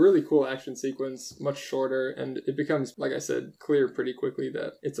 really cool action sequence, much shorter, and it becomes, like I said, clear pretty quickly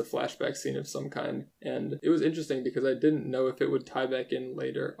that it's a flashback scene of some kind. And it was interesting because I didn't know if it would tie back in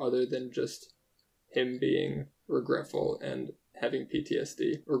later other than just him being regretful and having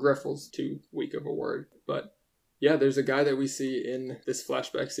PTSD. Regretful's too weak of a word, but yeah, there's a guy that we see in this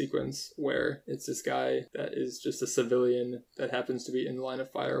flashback sequence where it's this guy that is just a civilian that happens to be in the line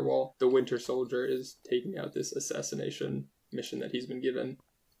of fire while the Winter Soldier is taking out this assassination mission that he's been given.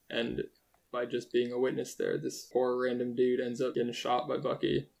 And by just being a witness there, this poor random dude ends up getting shot by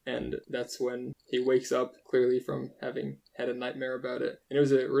Bucky. And that's when he wakes up, clearly from having had a nightmare about it. And it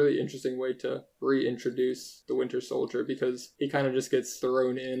was a really interesting way to reintroduce the Winter Soldier, because he kind of just gets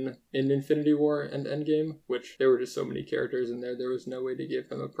thrown in Infinity War and Endgame, which there were just so many characters in there. There was no way to give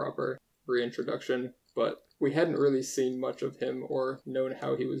him a proper reintroduction. But we hadn't really seen much of him or known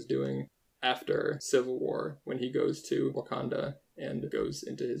how he was doing after Civil War, when he goes to Wakanda and goes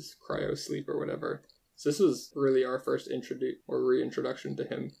into his cryo sleep or whatever. So this was really our first reintroduction to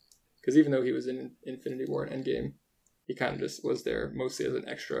him, because even though he was in Infinity War and Endgame, he kind of just was there mostly as an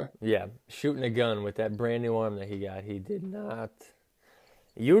extra. Yeah, shooting a gun with that brand new arm that he got, he did not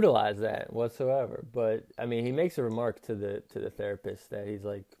utilize that whatsoever. But I mean, he makes a remark to the therapist that he's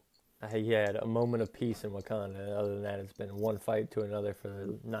like, he had a moment of peace in Wakanda, and other than that, it's been one fight to another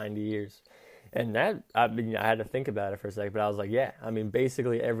for 90 years. And that, I mean, I had to think about it for a second, but I was like, yeah, I mean,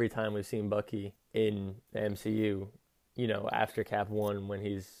 basically every time we've seen Bucky in the MCU, after Cap 1, when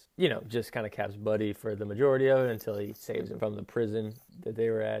he's, just kind of Cap's buddy for the majority of it until he saves him from the prison that they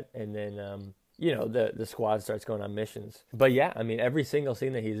were at. And then, the squad starts going on missions. But yeah, I mean, every single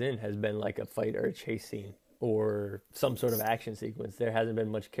scene that he's in has been like a fight or a chase scene or some sort of action sequence. There hasn't been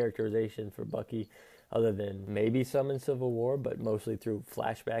much characterization for Bucky other than maybe some in Civil War, but mostly through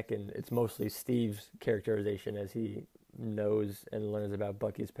flashback, and it's mostly Steve's characterization as he knows and learns about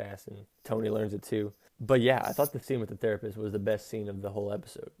Bucky's past, and Tony learns it too. But yeah, I thought the scene with the therapist was the best scene of the whole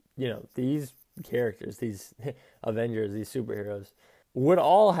episode. You know, these characters, these Avengers, these superheroes, would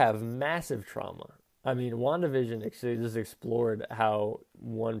all have massive trauma. I mean, WandaVision actually just explored how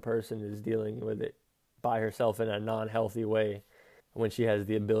one person is dealing with it by herself in a non-healthy way when she has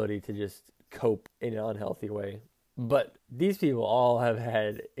the ability to just cope in an unhealthy way. But these people all have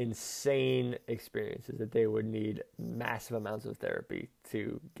had insane experiences that they would need massive amounts of therapy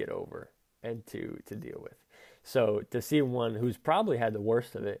to get over and to deal with. So to see one who's probably had the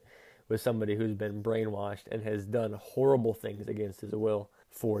worst of it with somebody who's been brainwashed and has done horrible things against his will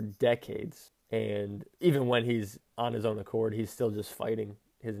for decades, and even when he's on his own accord, he's still just fighting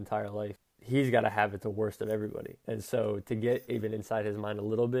his entire life. He's got to have it the worst of everybody. And so to get even inside his mind a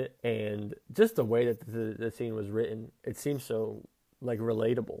little bit, and just the way that the scene was written, it seems so like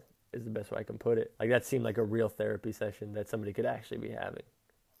relatable is the best way I can put it. Like that seemed like a real therapy session that somebody could actually be having.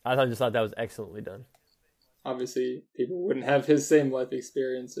 Just thought that was excellently done. Obviously, people wouldn't have his same life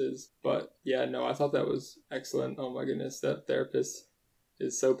experiences, but yeah, no, I thought that was excellent. Oh my goodness, that therapist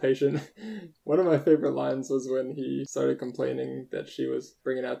is so patient. One of my favorite lines was when he started complaining that she was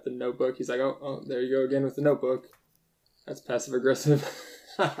bringing out the notebook. He's like, oh, there you go again with the notebook. That's passive aggressive.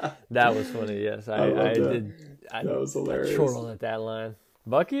 That was funny. Yes, I that was hilarious. I chortled at that line.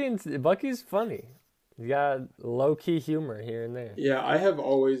 Bucky's funny. He's got low-key humor here and there. Yeah, I have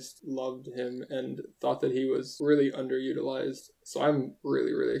always loved him and thought that he was really underutilized. So I'm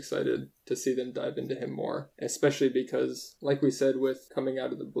really, really excited to see them dive into him more, especially because, like we said, with coming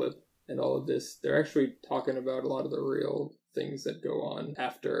out of the blip and all of this, they're actually talking about a lot of the real things that go on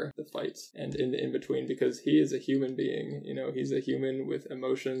after the fights and in the in-between, because he is a human being. You know, he's a human with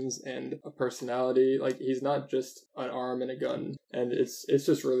emotions and a personality. Like, he's not just an arm and a gun. And it's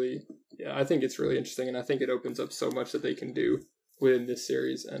just really, yeah, I think it's really interesting, and I think it opens up so much that they can do within this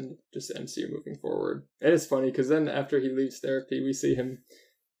series and just the MCU moving forward. And it's funny because then after he leaves therapy, we see him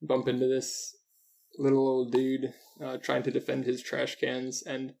bump into this little old dude trying to defend his trash cans,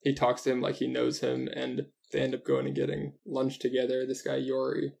 and he talks to him like he knows him, and they end up going and getting lunch together. This guy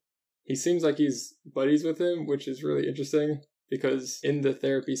Yori, he seems like he's buddies with him, which is really interesting, because in the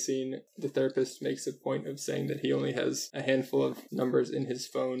therapy scene, the therapist makes a point of saying that he only has a handful of numbers in his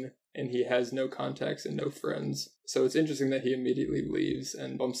phone and he has no contacts and no friends. So it's interesting that he immediately leaves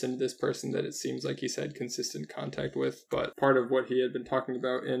and bumps into this person that it seems like he's had consistent contact with. But part of what he had been talking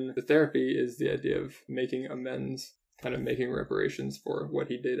about in the therapy is the idea of making amends, kind of making reparations for what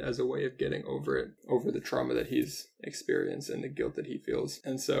he did as a way of getting over it, over the trauma that he's experienced and the guilt that he feels.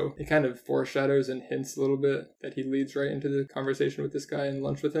 And so it kind of foreshadows and hints a little bit that he leads right into the conversation with this guy and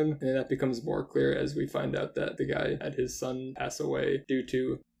lunch with him. And that becomes more clear as we find out that the guy had his son pass away due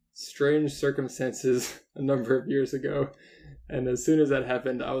to strange circumstances a number of years ago. And as soon as that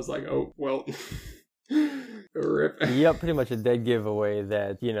happened, I was like, oh, well... Rip. Yep, pretty much a dead giveaway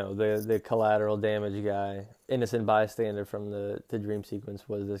that, you know, the collateral damage guy, innocent bystander from the dream sequence,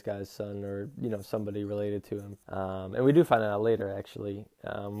 was this guy's son, or, you know, somebody related to him. And we do find out later, actually,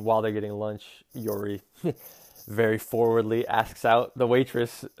 while they're getting lunch, Yori very forwardly asks out the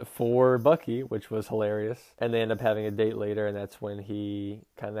waitress for Bucky, which was hilarious. And they end up having a date later, and that's when he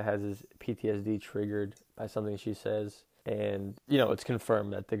kind of has his PTSD triggered by something she says. And, you know, it's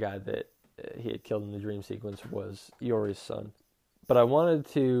confirmed that the guy that he had killed in the dream sequence was Yori's son. But I wanted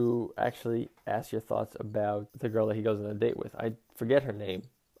to actually ask your thoughts about the girl that he goes on a date with. I forget her name.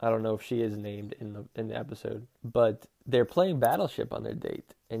 I don't know if she is named in the episode. But they're playing Battleship on their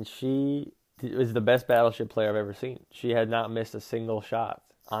date, and she is the best Battleship player I've ever seen. She had not missed a single shot.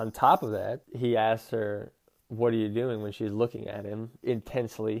 On top of that, he asks her, what are you doing, when she's looking at him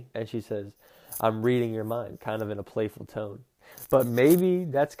intensely, and she says, I'm reading your mind, kind of in a playful tone. But maybe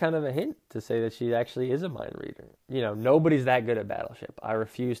that's kind of a hint to say that she actually is a mind reader. You know, nobody's that good at Battleship. I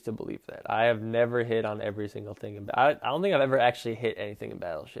refuse to believe that. I have never hit on every single thing. I don't think I've ever actually hit anything in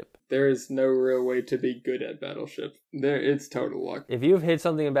Battleship. There is no real way to be good at Battleship. It's total luck. If you've hit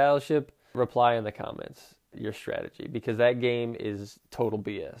something in Battleship, reply in the comments your strategy, because that game is total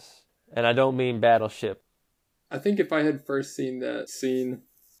BS. And I don't mean Battleship. I think if I had first seen that scene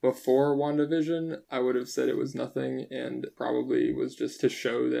before WandaVision, I would have said it was nothing, and probably was just to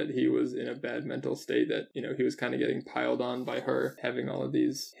show that he was in a bad mental state, that, you know, he was kind of getting piled on by her having all of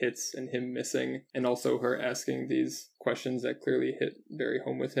these hits and him missing, and also her asking these questions that clearly hit very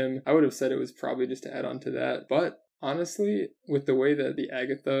home with him. I would have said it was probably just to add on to that. But honestly, with the way that the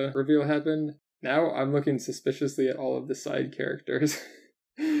Agatha reveal happened, now I'm looking suspiciously at all of the side characters.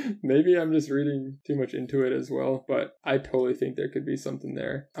 Maybe I'm just reading too much into it as well, but I totally think there could be something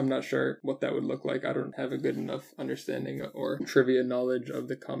there. I'm not sure what that would look like. I don't have a good enough understanding or trivia knowledge of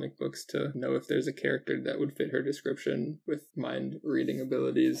the comic books to know if there's a character that would fit her description with mind reading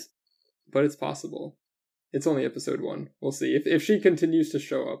abilities, but it's possible. It's only episode 1. We'll see. If she continues to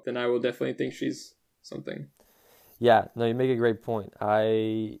show up, then I will definitely think she's something. Yeah, no, you make a great point.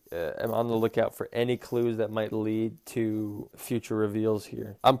 I am on the lookout for any clues that might lead to future reveals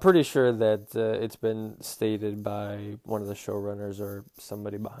here. I'm pretty sure that it's been stated by one of the showrunners or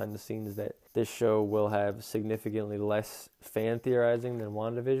somebody behind the scenes that this show will have significantly less fan theorizing than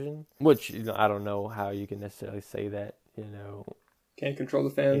WandaVision, which, I don't know how you can necessarily say that, Can't control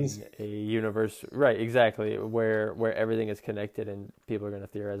the fans. in a universe, right, exactly, where everything is connected and people are going to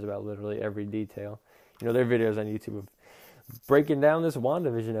theorize about literally every detail. There are videos on YouTube of breaking down this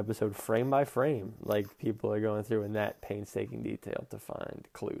WandaVision episode frame by frame. Like, people are going through in that painstaking detail to find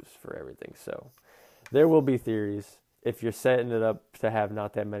clues for everything. So there will be theories. If you're setting it up to have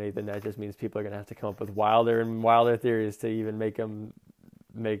not that many, then that just means people are going to have to come up with wilder and wilder theories to even make them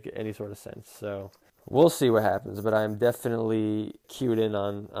make any sort of sense. So we'll see what happens, but I'm definitely cued in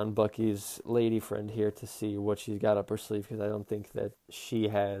on Bucky's lady friend here to see what she's got up her sleeve, because I don't think that she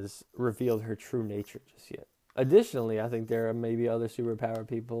has revealed her true nature just yet. Additionally, I think there are maybe other superpower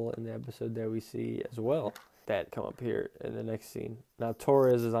people in the episode that we see as well that come up here in the next scene. Now,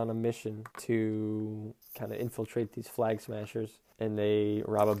 Torres is on a mission to kind of infiltrate these flag smashers, and they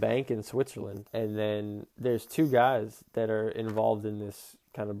rob a bank in Switzerland. And then there's 2 guys that are involved in this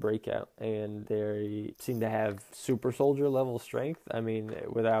kind of breakout, and they seem to have super soldier level strength. I mean,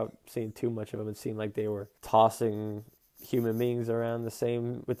 without seeing too much of them, it seemed like they were tossing human beings around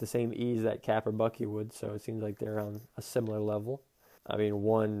with the same ease that Cap or Bucky would, so it seems like they're on a similar level. I mean,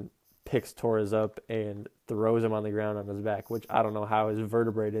 one picks Torres up and throws him on the ground on his back, which I don't know how his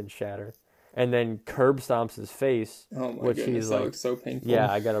vertebrae didn't shatter. And then curb stomps his face, which goodness, he's like, looks so painful. Yeah,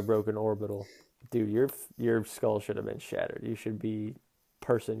 I got a broken orbital. Dude, your skull should have been shattered. You should be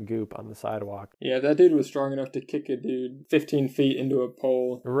person goop on the sidewalk. Yeah, that dude was strong enough to kick a dude 15 feet into a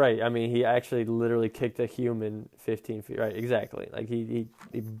pole. Right. I mean, he actually literally kicked a human 15 feet. Right, exactly. Like, he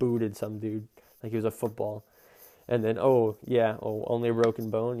booted some dude like he was a football. And then, only a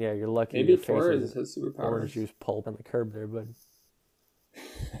broken bone? Yeah, you're lucky. Maybe Torres has superpowers. Orange juice pulp on the curb there, bud.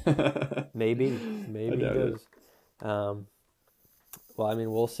 Maybe he does. Well, I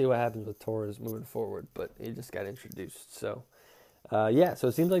mean, we'll see what happens with Torres moving forward, but he just got introduced, so... so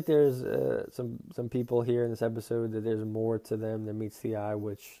it seems like there's some people here in this episode that there's more to them than meets the eye,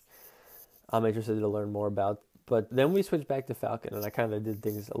 which I'm interested to learn more about. But then we switch back to Falcon, and I kind of did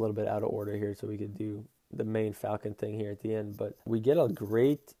things a little bit out of order here so we could do the main Falcon thing here at the end. But we get a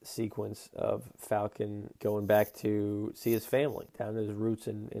great sequence of Falcon going back to see his family down at his roots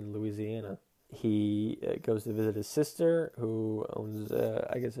in Louisiana. He goes to visit his sister, who owns,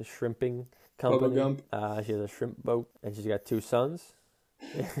 a shrimping company. She has a shrimp boat, and she's got 2 sons.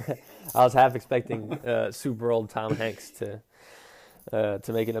 I was half expecting super old Tom Hanks to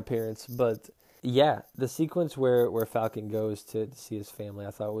make an appearance, but yeah, the sequence where Falcon goes to see his family,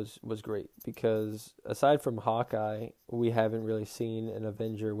 I thought was great, because aside from Hawkeye, we haven't really seen an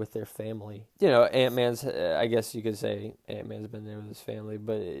Avenger with their family. Ant-Man's, I guess you could say Ant-Man's been there with his family,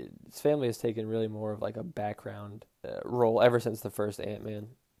 but his family has taken really more of like a background role ever since the first Ant-Man,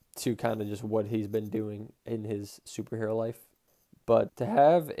 to kind of just what he's been doing in his superhero life. But to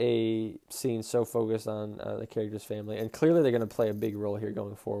have a scene so focused on the character's family, and clearly they're going to play a big role here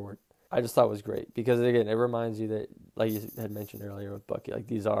going forward, I just thought was great, because again, it reminds you that, like you had mentioned earlier with Bucky, like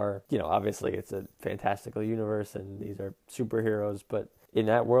these are, obviously it's a fantastical universe and these are superheroes, but in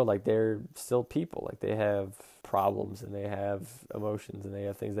that world, like, they're still people. Like, they have problems and they have emotions and they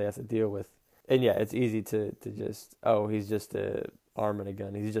have things they have to deal with. And yeah, it's easy to just, he's just a arm and a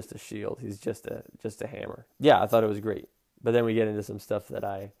gun, he's just a shield, he's just a hammer. Yeah, I thought it was great. But then we get into some stuff that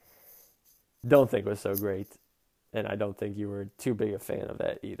I don't think was so great, and I don't think you were too big a fan of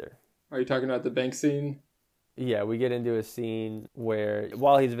that either. Are you talking about the bank scene? Yeah, we get into a scene where,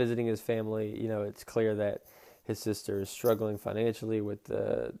 while he's visiting his family, it's clear that his sister is struggling financially with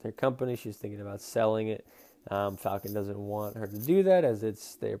their company. She's thinking about selling it. Falcon doesn't want her to do that, as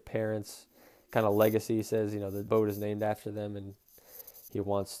it's their parents' kind of legacy. He says, the boat is named after them, and he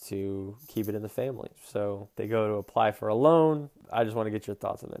wants to keep it in the family. So they go to apply for a loan. I just want to get your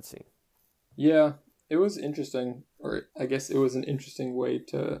thoughts on that scene. Yeah, It was interesting, or I guess it was an interesting way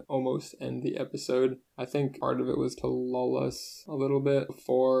to almost end the episode. I think part of it was to lull us a little bit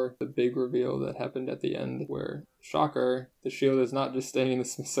before the big reveal that happened at the end, where, shocker, the shield is not just staying in the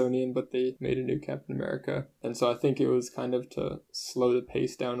Smithsonian, but they made a new Captain America. And so I think it was kind of to slow the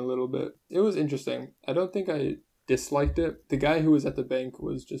pace down a little bit. It was interesting. I don't think I disliked it. The guy who was at the bank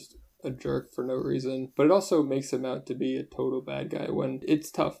was just a jerk for no reason, but it also makes him out to be a total bad guy when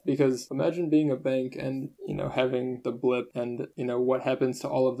it's tough, because imagine being a bank and, having the blip and, what happens to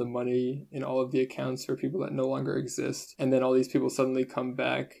all of the money in all of the accounts for people that no longer exist. And then all these people suddenly come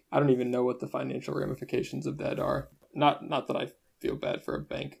back. I don't even know what the financial ramifications of that are. Not that I feel bad for a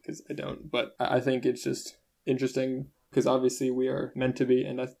bank, because I don't, but I think it's just interesting, because obviously we are meant to be,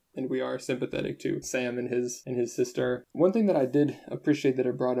 and we are sympathetic to Sam and his sister. One thing that I did appreciate that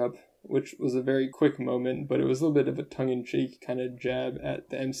it brought up, which was a very quick moment, but it was a little bit of a tongue-in-cheek kind of jab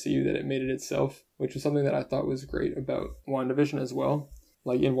at the MCU that it made it itself, which was something that I thought was great about WandaVision as well.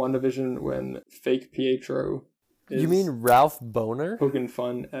 Like in WandaVision, when fake Pietro is... You mean Ralph Boner? Poking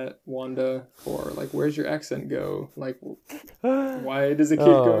fun at Wanda for, like, where's your accent go? Like, why does it keep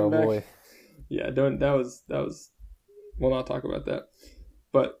going back? Boy. Yeah, that was... We'll not talk about that.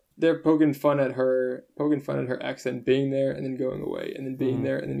 But they're poking fun at her accent being there and then going away, and then being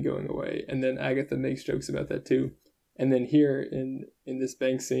there and then going away. And then Agatha makes jokes about that too. And then here in this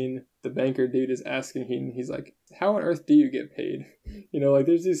bank scene, the banker dude is asking him, he's like, how on earth do you get paid? Like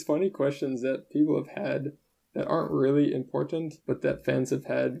there's these funny questions that people have had that aren't really important, but that fans have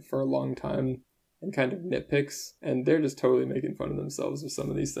had for a long time, and kind of nitpicks, and they're just totally making fun of themselves with some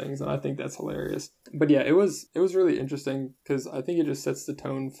of these things, and I think that's hilarious. But yeah, it was really interesting, because I think it just sets the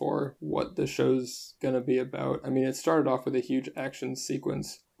tone for what the show's gonna be about. I mean, it started off with a huge action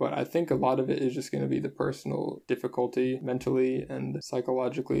sequence, but I think a lot of it is just going to be the personal difficulty mentally and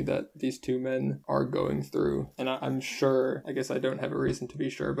psychologically that these two men are going through. And I'm sure, I guess I don't have a reason to be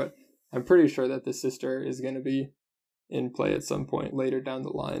sure, but I'm pretty sure that the sister is going to be in play at some point later down the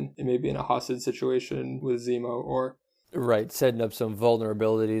line. It may be in a hostage situation with Zemo, or... Right, setting up some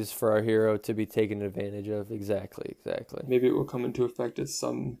vulnerabilities for our hero to be taken advantage of. Exactly. Maybe it will come into effect at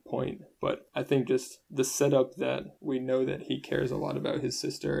some point, but I think just the setup that we know that he cares a lot about his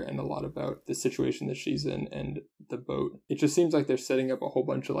sister and a lot about the situation that she's in and the boat. It just seems like they're setting up a whole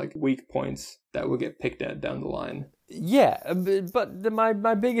bunch of like weak points that will get picked at down the line. Yeah, but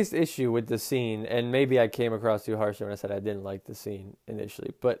my biggest issue with the scene, and maybe I came across too harshly when I said I didn't like the scene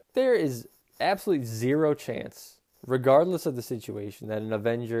initially, but there is absolutely zero chance, regardless of the situation, that an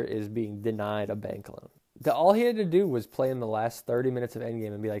Avenger is being denied a bank loan. All he had to do was play in the last 30 minutes of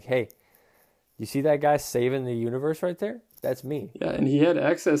Endgame and be like, hey, you see that guy saving the universe right there? That's me. Yeah, and he had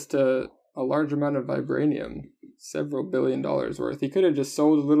access to a large amount of vibranium, several $1 billion worth. He could have just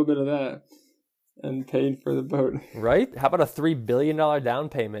sold a little bit of that and paid for the boat. Right? How about a $3 billion down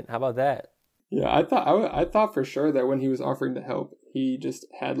payment? How about that? Yeah, I thought for sure that when he was offering to help, he just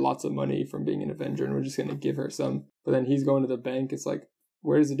had lots of money from being an Avenger and we're just going to give her some. But then he's going to the bank. It's like,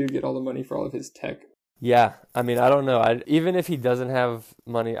 where does the dude get all the money for all of his tech? Yeah, I mean, I don't know. Even if he doesn't have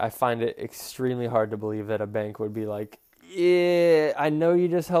money, I find it extremely hard to believe that a bank would be like, yeah, I know you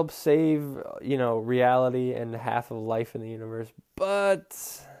just helped save, reality and half of life in the universe, but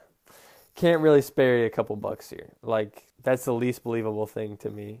can't really spare you a couple bucks here. Like, that's the least believable thing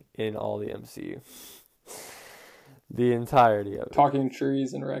to me in all the MCU. The entirety of it. Talking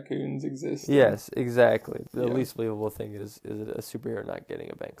trees and raccoons exist. Yes, exactly. The least believable thing is a superhero not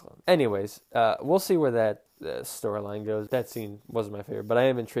getting a bank loan. Anyways, we'll see where that storyline goes. That scene wasn't my favorite, but I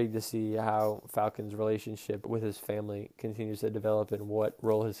am intrigued to see how Falcon's relationship with his family continues to develop and what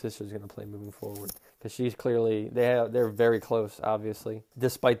role his sister is going to play moving forward. Because she's clearly, they're very close, obviously,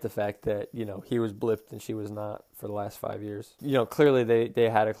 despite the fact that, he was blipped and she was not for the last 5 years. Clearly they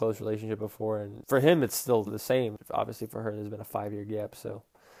had a close relationship before, and for him it's still the same. Obviously for her there's been a 5-year gap, so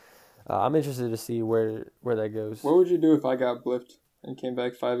I'm interested to see where that goes. What would you do if I got blipped and came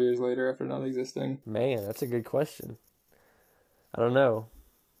back 5 years later after not existing? Man, that's a good question. I don't know.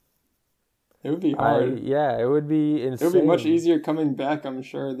 It would be hard. It would be insane. It would be much easier coming back, I'm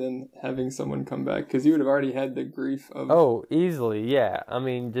sure, than having someone come back, because you would have already had the grief of... Oh, easily, yeah. I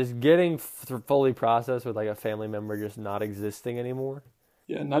mean, just getting fully processed with, like, a family member just not existing anymore.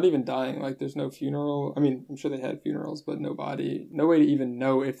 Yeah, not even dying. Like, there's no funeral. I mean, I'm sure they had funerals, but no way to even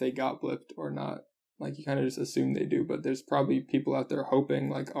know if they got blipped or not. Like, you kind of just assume they do, but there's probably people out there hoping,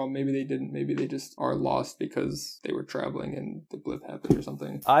 like, oh, maybe they didn't. Maybe they just are lost because they were traveling and the blip happened or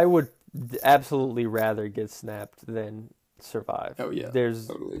something. I would absolutely rather get snapped than survive. Oh, yeah. There's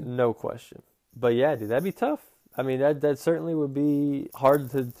totally. No question. But yeah, dude, that'd be tough. I mean, that certainly would be hard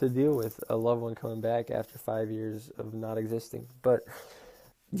to deal with, a loved one coming back after 5 years of not existing. But,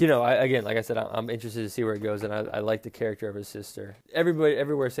 again, like I said, I'm interested to see where it goes, and I like the character of his sister.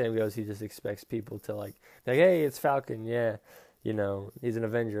 Everywhere Sam goes, he just expects people to, like, hey, it's Falcon, yeah, he's an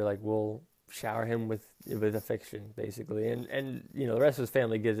Avenger, like, we'll shower him with affection, basically. And the rest of his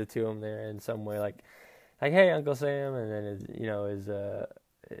family gives it to him there in some way, like, hey, Uncle Sam, and then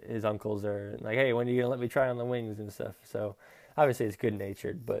his uncles are like, hey, when are you going to let me try on the wings and stuff? So obviously it's good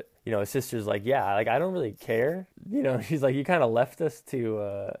natured, but his sister's like, yeah, like I don't really care. She's like, you kind of left us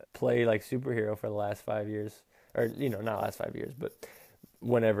to play like superhero for the last 5 years, or not last 5 years, but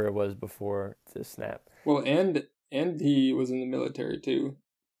whenever it was before the snap. Well, and he was in the military too,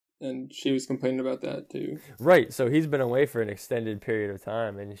 and she was complaining about that too. Right. So he's been away for an extended period of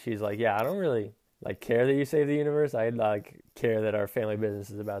time, and she's like, yeah, I don't really like care that you save the universe. I like care that our family business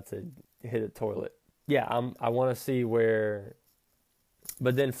is about to hit a toilet. Yeah, I want to see where.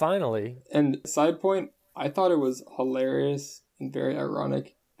 But then finally, and side point, I thought it was hilarious and very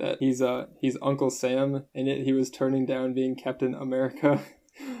ironic that he's Uncle Sam, and yet he was turning down being Captain America.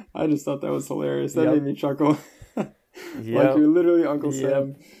 I just thought that was hilarious. That made me chuckle. Like, you're literally Uncle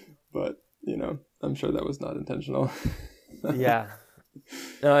Sam, but I'm sure that was not intentional. Yeah.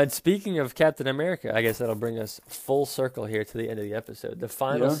 And speaking of Captain America, I guess that'll bring us full circle here to the end of the episode. The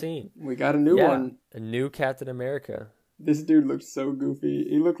final scene. We got a new one. A new Captain America. This dude looked so goofy.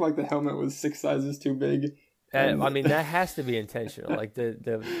 He looked like the helmet was 6 sizes too big. And, I mean, that has to be intentional. Like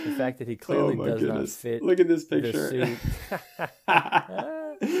the fact that he clearly does not fit. Look at this picture.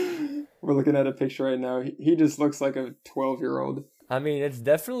 We're looking at a picture right now. He just looks like a 12-year-old. I mean, it's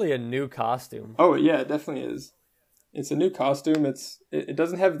definitely a new costume. Oh, yeah, it definitely is. It's a new costume. It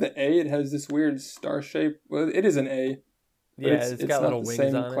doesn't have the A. It has this weird star shape. Well, it is an A. Yeah, it's got little wings on it.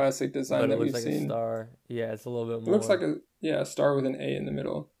 It's not the same classic design that we've seen. It looks like a star. Yeah, it's a little bit more. It looks like a star with an A in the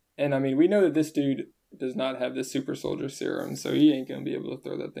middle. And I mean, we know that this dude does not have the super soldier serum, so he ain't going to be able to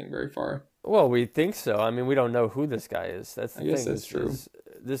throw that thing very far. Well, we think so. I mean, we don't know who this guy is. That's the thing. I guess that's true.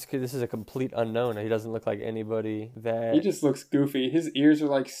 This is a complete unknown. He doesn't look like anybody that... He just looks goofy. His ears are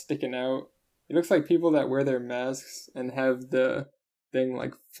like sticking out. It looks like people that wear their masks and have the thing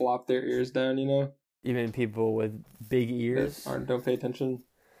like flop their ears down, Even people with big ears? Don't pay attention.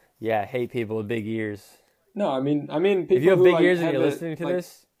 Yeah, I hate people with big ears. No, I mean people if you have who, big like, ears and you're listening to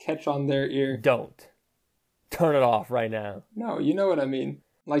this, catch on their ear. Don't. Turn it off right now. No, you know what I mean.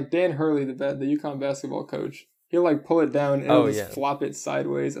 Like Dan Hurley, the UConn basketball coach, he'll like pull it down and he'll just flop it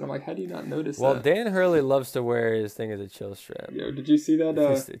sideways, and I'm like, how do you not notice that? Well, Dan Hurley loves to wear his thing as a chill strap. Yo, did you see that?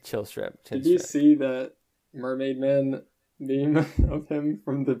 A chill strap. Did you see that Mermaid Man meme of him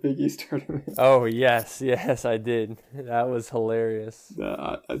from the Big East tournament? Oh yes, I did. That was hilarious.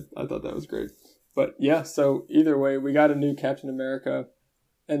 I thought that was great. But yeah, so either way, we got a new Captain America,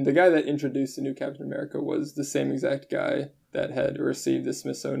 and the guy that introduced the new Captain America was the same exact guy that had received the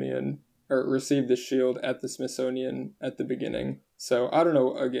Smithsonian, or received the shield at the Smithsonian at the beginning. So I don't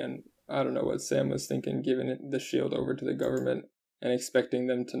know what Sam was thinking, giving the shield over to the government and expecting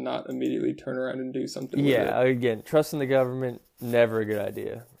them to not immediately turn around and do something with it. Yeah, again, trusting the government, never a good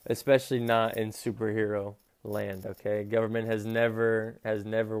idea, especially not in superhero land, okay? Government has never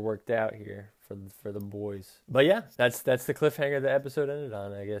worked out here for the boys. But yeah, that's the cliffhanger the episode ended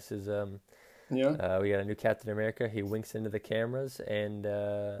on, I guess, is we got a new Captain America. He winks into the cameras, and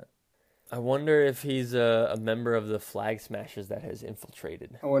I wonder if he's a member of the Flag Smashers that has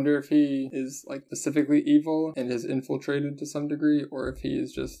infiltrated. I wonder if he is like specifically evil and has infiltrated to some degree, or if he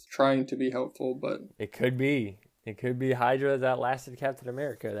is just trying to be helpful. But it could be Hydra that lasted Captain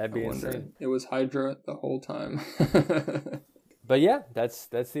America. That'd be insane. It was Hydra the whole time. But yeah, that's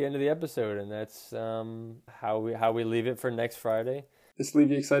the end of the episode, and that's how we leave it for next Friday. This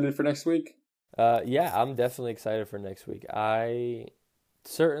leave you excited for next week? Yeah, I'm definitely excited for next week.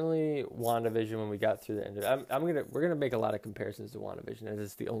 Certainly WandaVision, when we got through the end of it, we're gonna make a lot of comparisons to WandaVision, as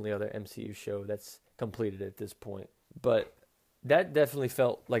it's the only other MCU show that's completed at this point. But that definitely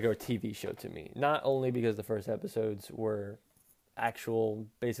felt like a TV show to me. Not only because the first episodes were actual,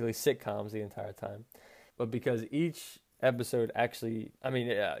 basically sitcoms the entire time, but because each episode actually, I mean,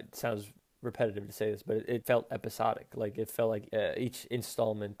 it sounds repetitive to say this, but it felt episodic. Like it felt like each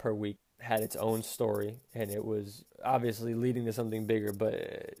installment per week had its own story, and it was obviously leading to something bigger,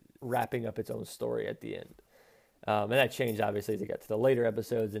 but wrapping up its own story at the end. And that changed obviously as it got to the later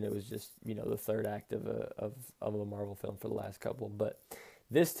episodes, and it was just the third act of a Marvel film for the last couple. But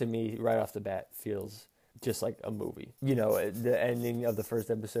this, to me, right off the bat, feels just like a movie. The ending of the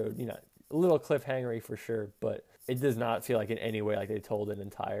first episode, a little cliffhangery for sure, but it does not feel like in any way like they told an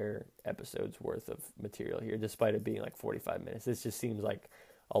entire episode's worth of material here, despite it being like 45 minutes. This just seems like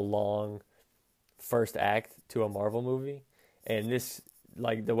a long first act to a Marvel movie. And this,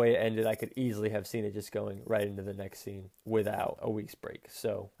 like the way it ended, I could easily have seen it just going right into the next scene without a week's break.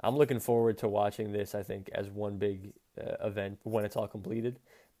 So I'm looking forward to watching this, I think, as one big event when it's all completed.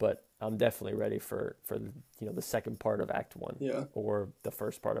 But I'm definitely ready for the second part of Act 1 or the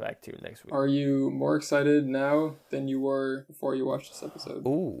first part of Act 2 next week. Are you more excited now than you were before you watched this episode?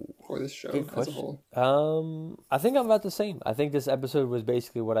 Ooh. For this show as a whole? I think I'm about the same. I think this episode was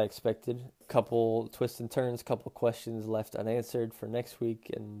basically what I expected. Couple twists and turns, couple questions left unanswered for next week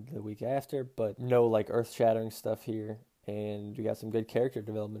and the week after, but no like earth-shattering stuff here. And we got some good character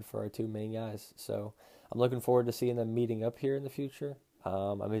development for our two main guys. So I'm looking forward to seeing them meeting up here in the future.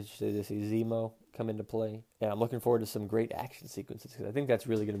 I'm interested to see Zemo come into play, and I'm looking forward to some great action sequences, because I think that's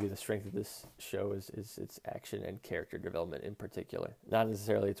really going to be the strength of this show is its action and character development in particular, not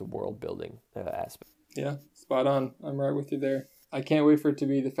necessarily its world building aspect. Yeah, spot on. I'm right with you there. I can't wait for it to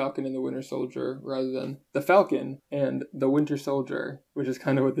be the Falcon and the Winter Soldier rather than the Falcon and the Winter Soldier, which is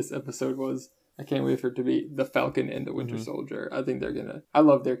kind of what this episode was. I can't wait for it to be the Falcon and the Winter Soldier. I think I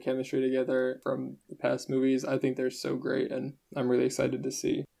love their chemistry together from the past movies. I think they're so great, and I'm really excited to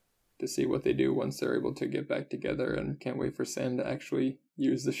see what they do once they're able to get back together, and can't wait for Sam to actually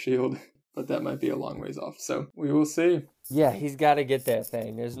use the shield. But that might be a long ways off, so we will see. Yeah, he's got to get that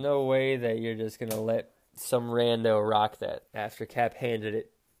thing. There's no way that you're just going to let some rando rock that after Cap handed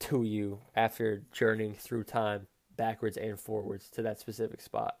it to you after journeying through time backwards and forwards to that specific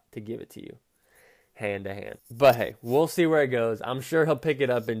spot to give it to you. Hand to hand. But hey, we'll see where it goes. I'm sure he'll pick it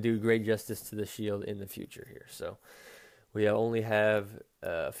up and do great justice to the shield in the future here. So we only have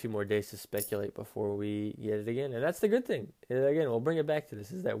a few more days to speculate before we get it again. And that's the good thing. And again, we'll bring it back to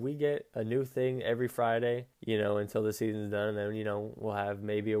this, is that we get a new thing every Friday, until the season's done. And then, we'll have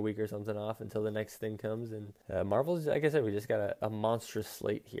maybe a week or something off until the next thing comes. And Marvel's, like I said, we just got a monstrous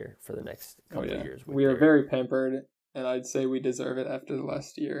slate here for the next couple of years. We are very pampered, and I'd say we deserve it after the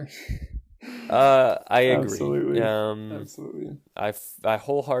last year. I agree. Absolutely. Absolutely. I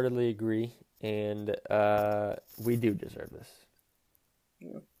wholeheartedly agree, and we do deserve this.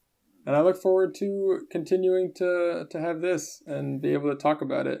 Yeah. And I look forward to continuing to have this and be able to talk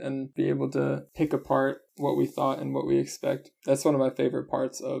about it and be able to pick apart what we thought and what we expect. That's one of my favorite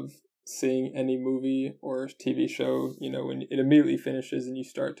parts of seeing any movie or TV show, when it immediately finishes and you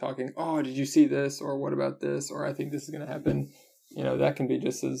start talking, oh, did you see this? Or what about this? Or I think this is going to happen. That can be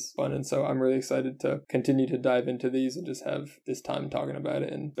just as fun. And so I'm really excited to continue to dive into these and just have this time talking about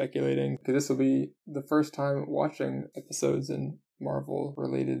it and speculating, because this will be the first time watching episodes and Marvel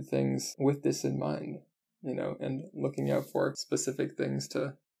related things with this in mind, and looking out for specific things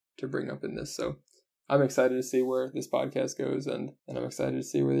to bring up in this. So I'm excited to see where this podcast goes, and I'm excited to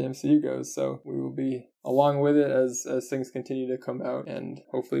see where the MCU goes. So we will be along with it as things continue to come out, and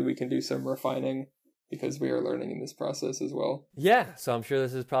hopefully we can do some refining, because we are learning in this process as well. Yeah, so I'm sure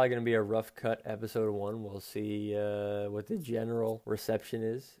this is probably going to be a rough cut episode 1. We'll see what the general reception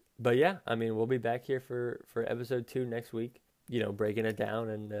is. But yeah, we'll be back here for episode 2 next week, breaking it down,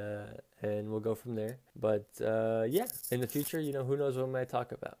 and we'll go from there. But yeah, in the future, who knows what we might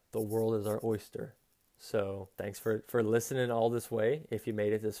talk about. The world is our oyster. So thanks for listening all this way, if you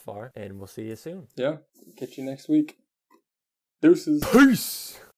made it this far, and we'll see you soon. Yeah, catch you next week. Deuces. Peace!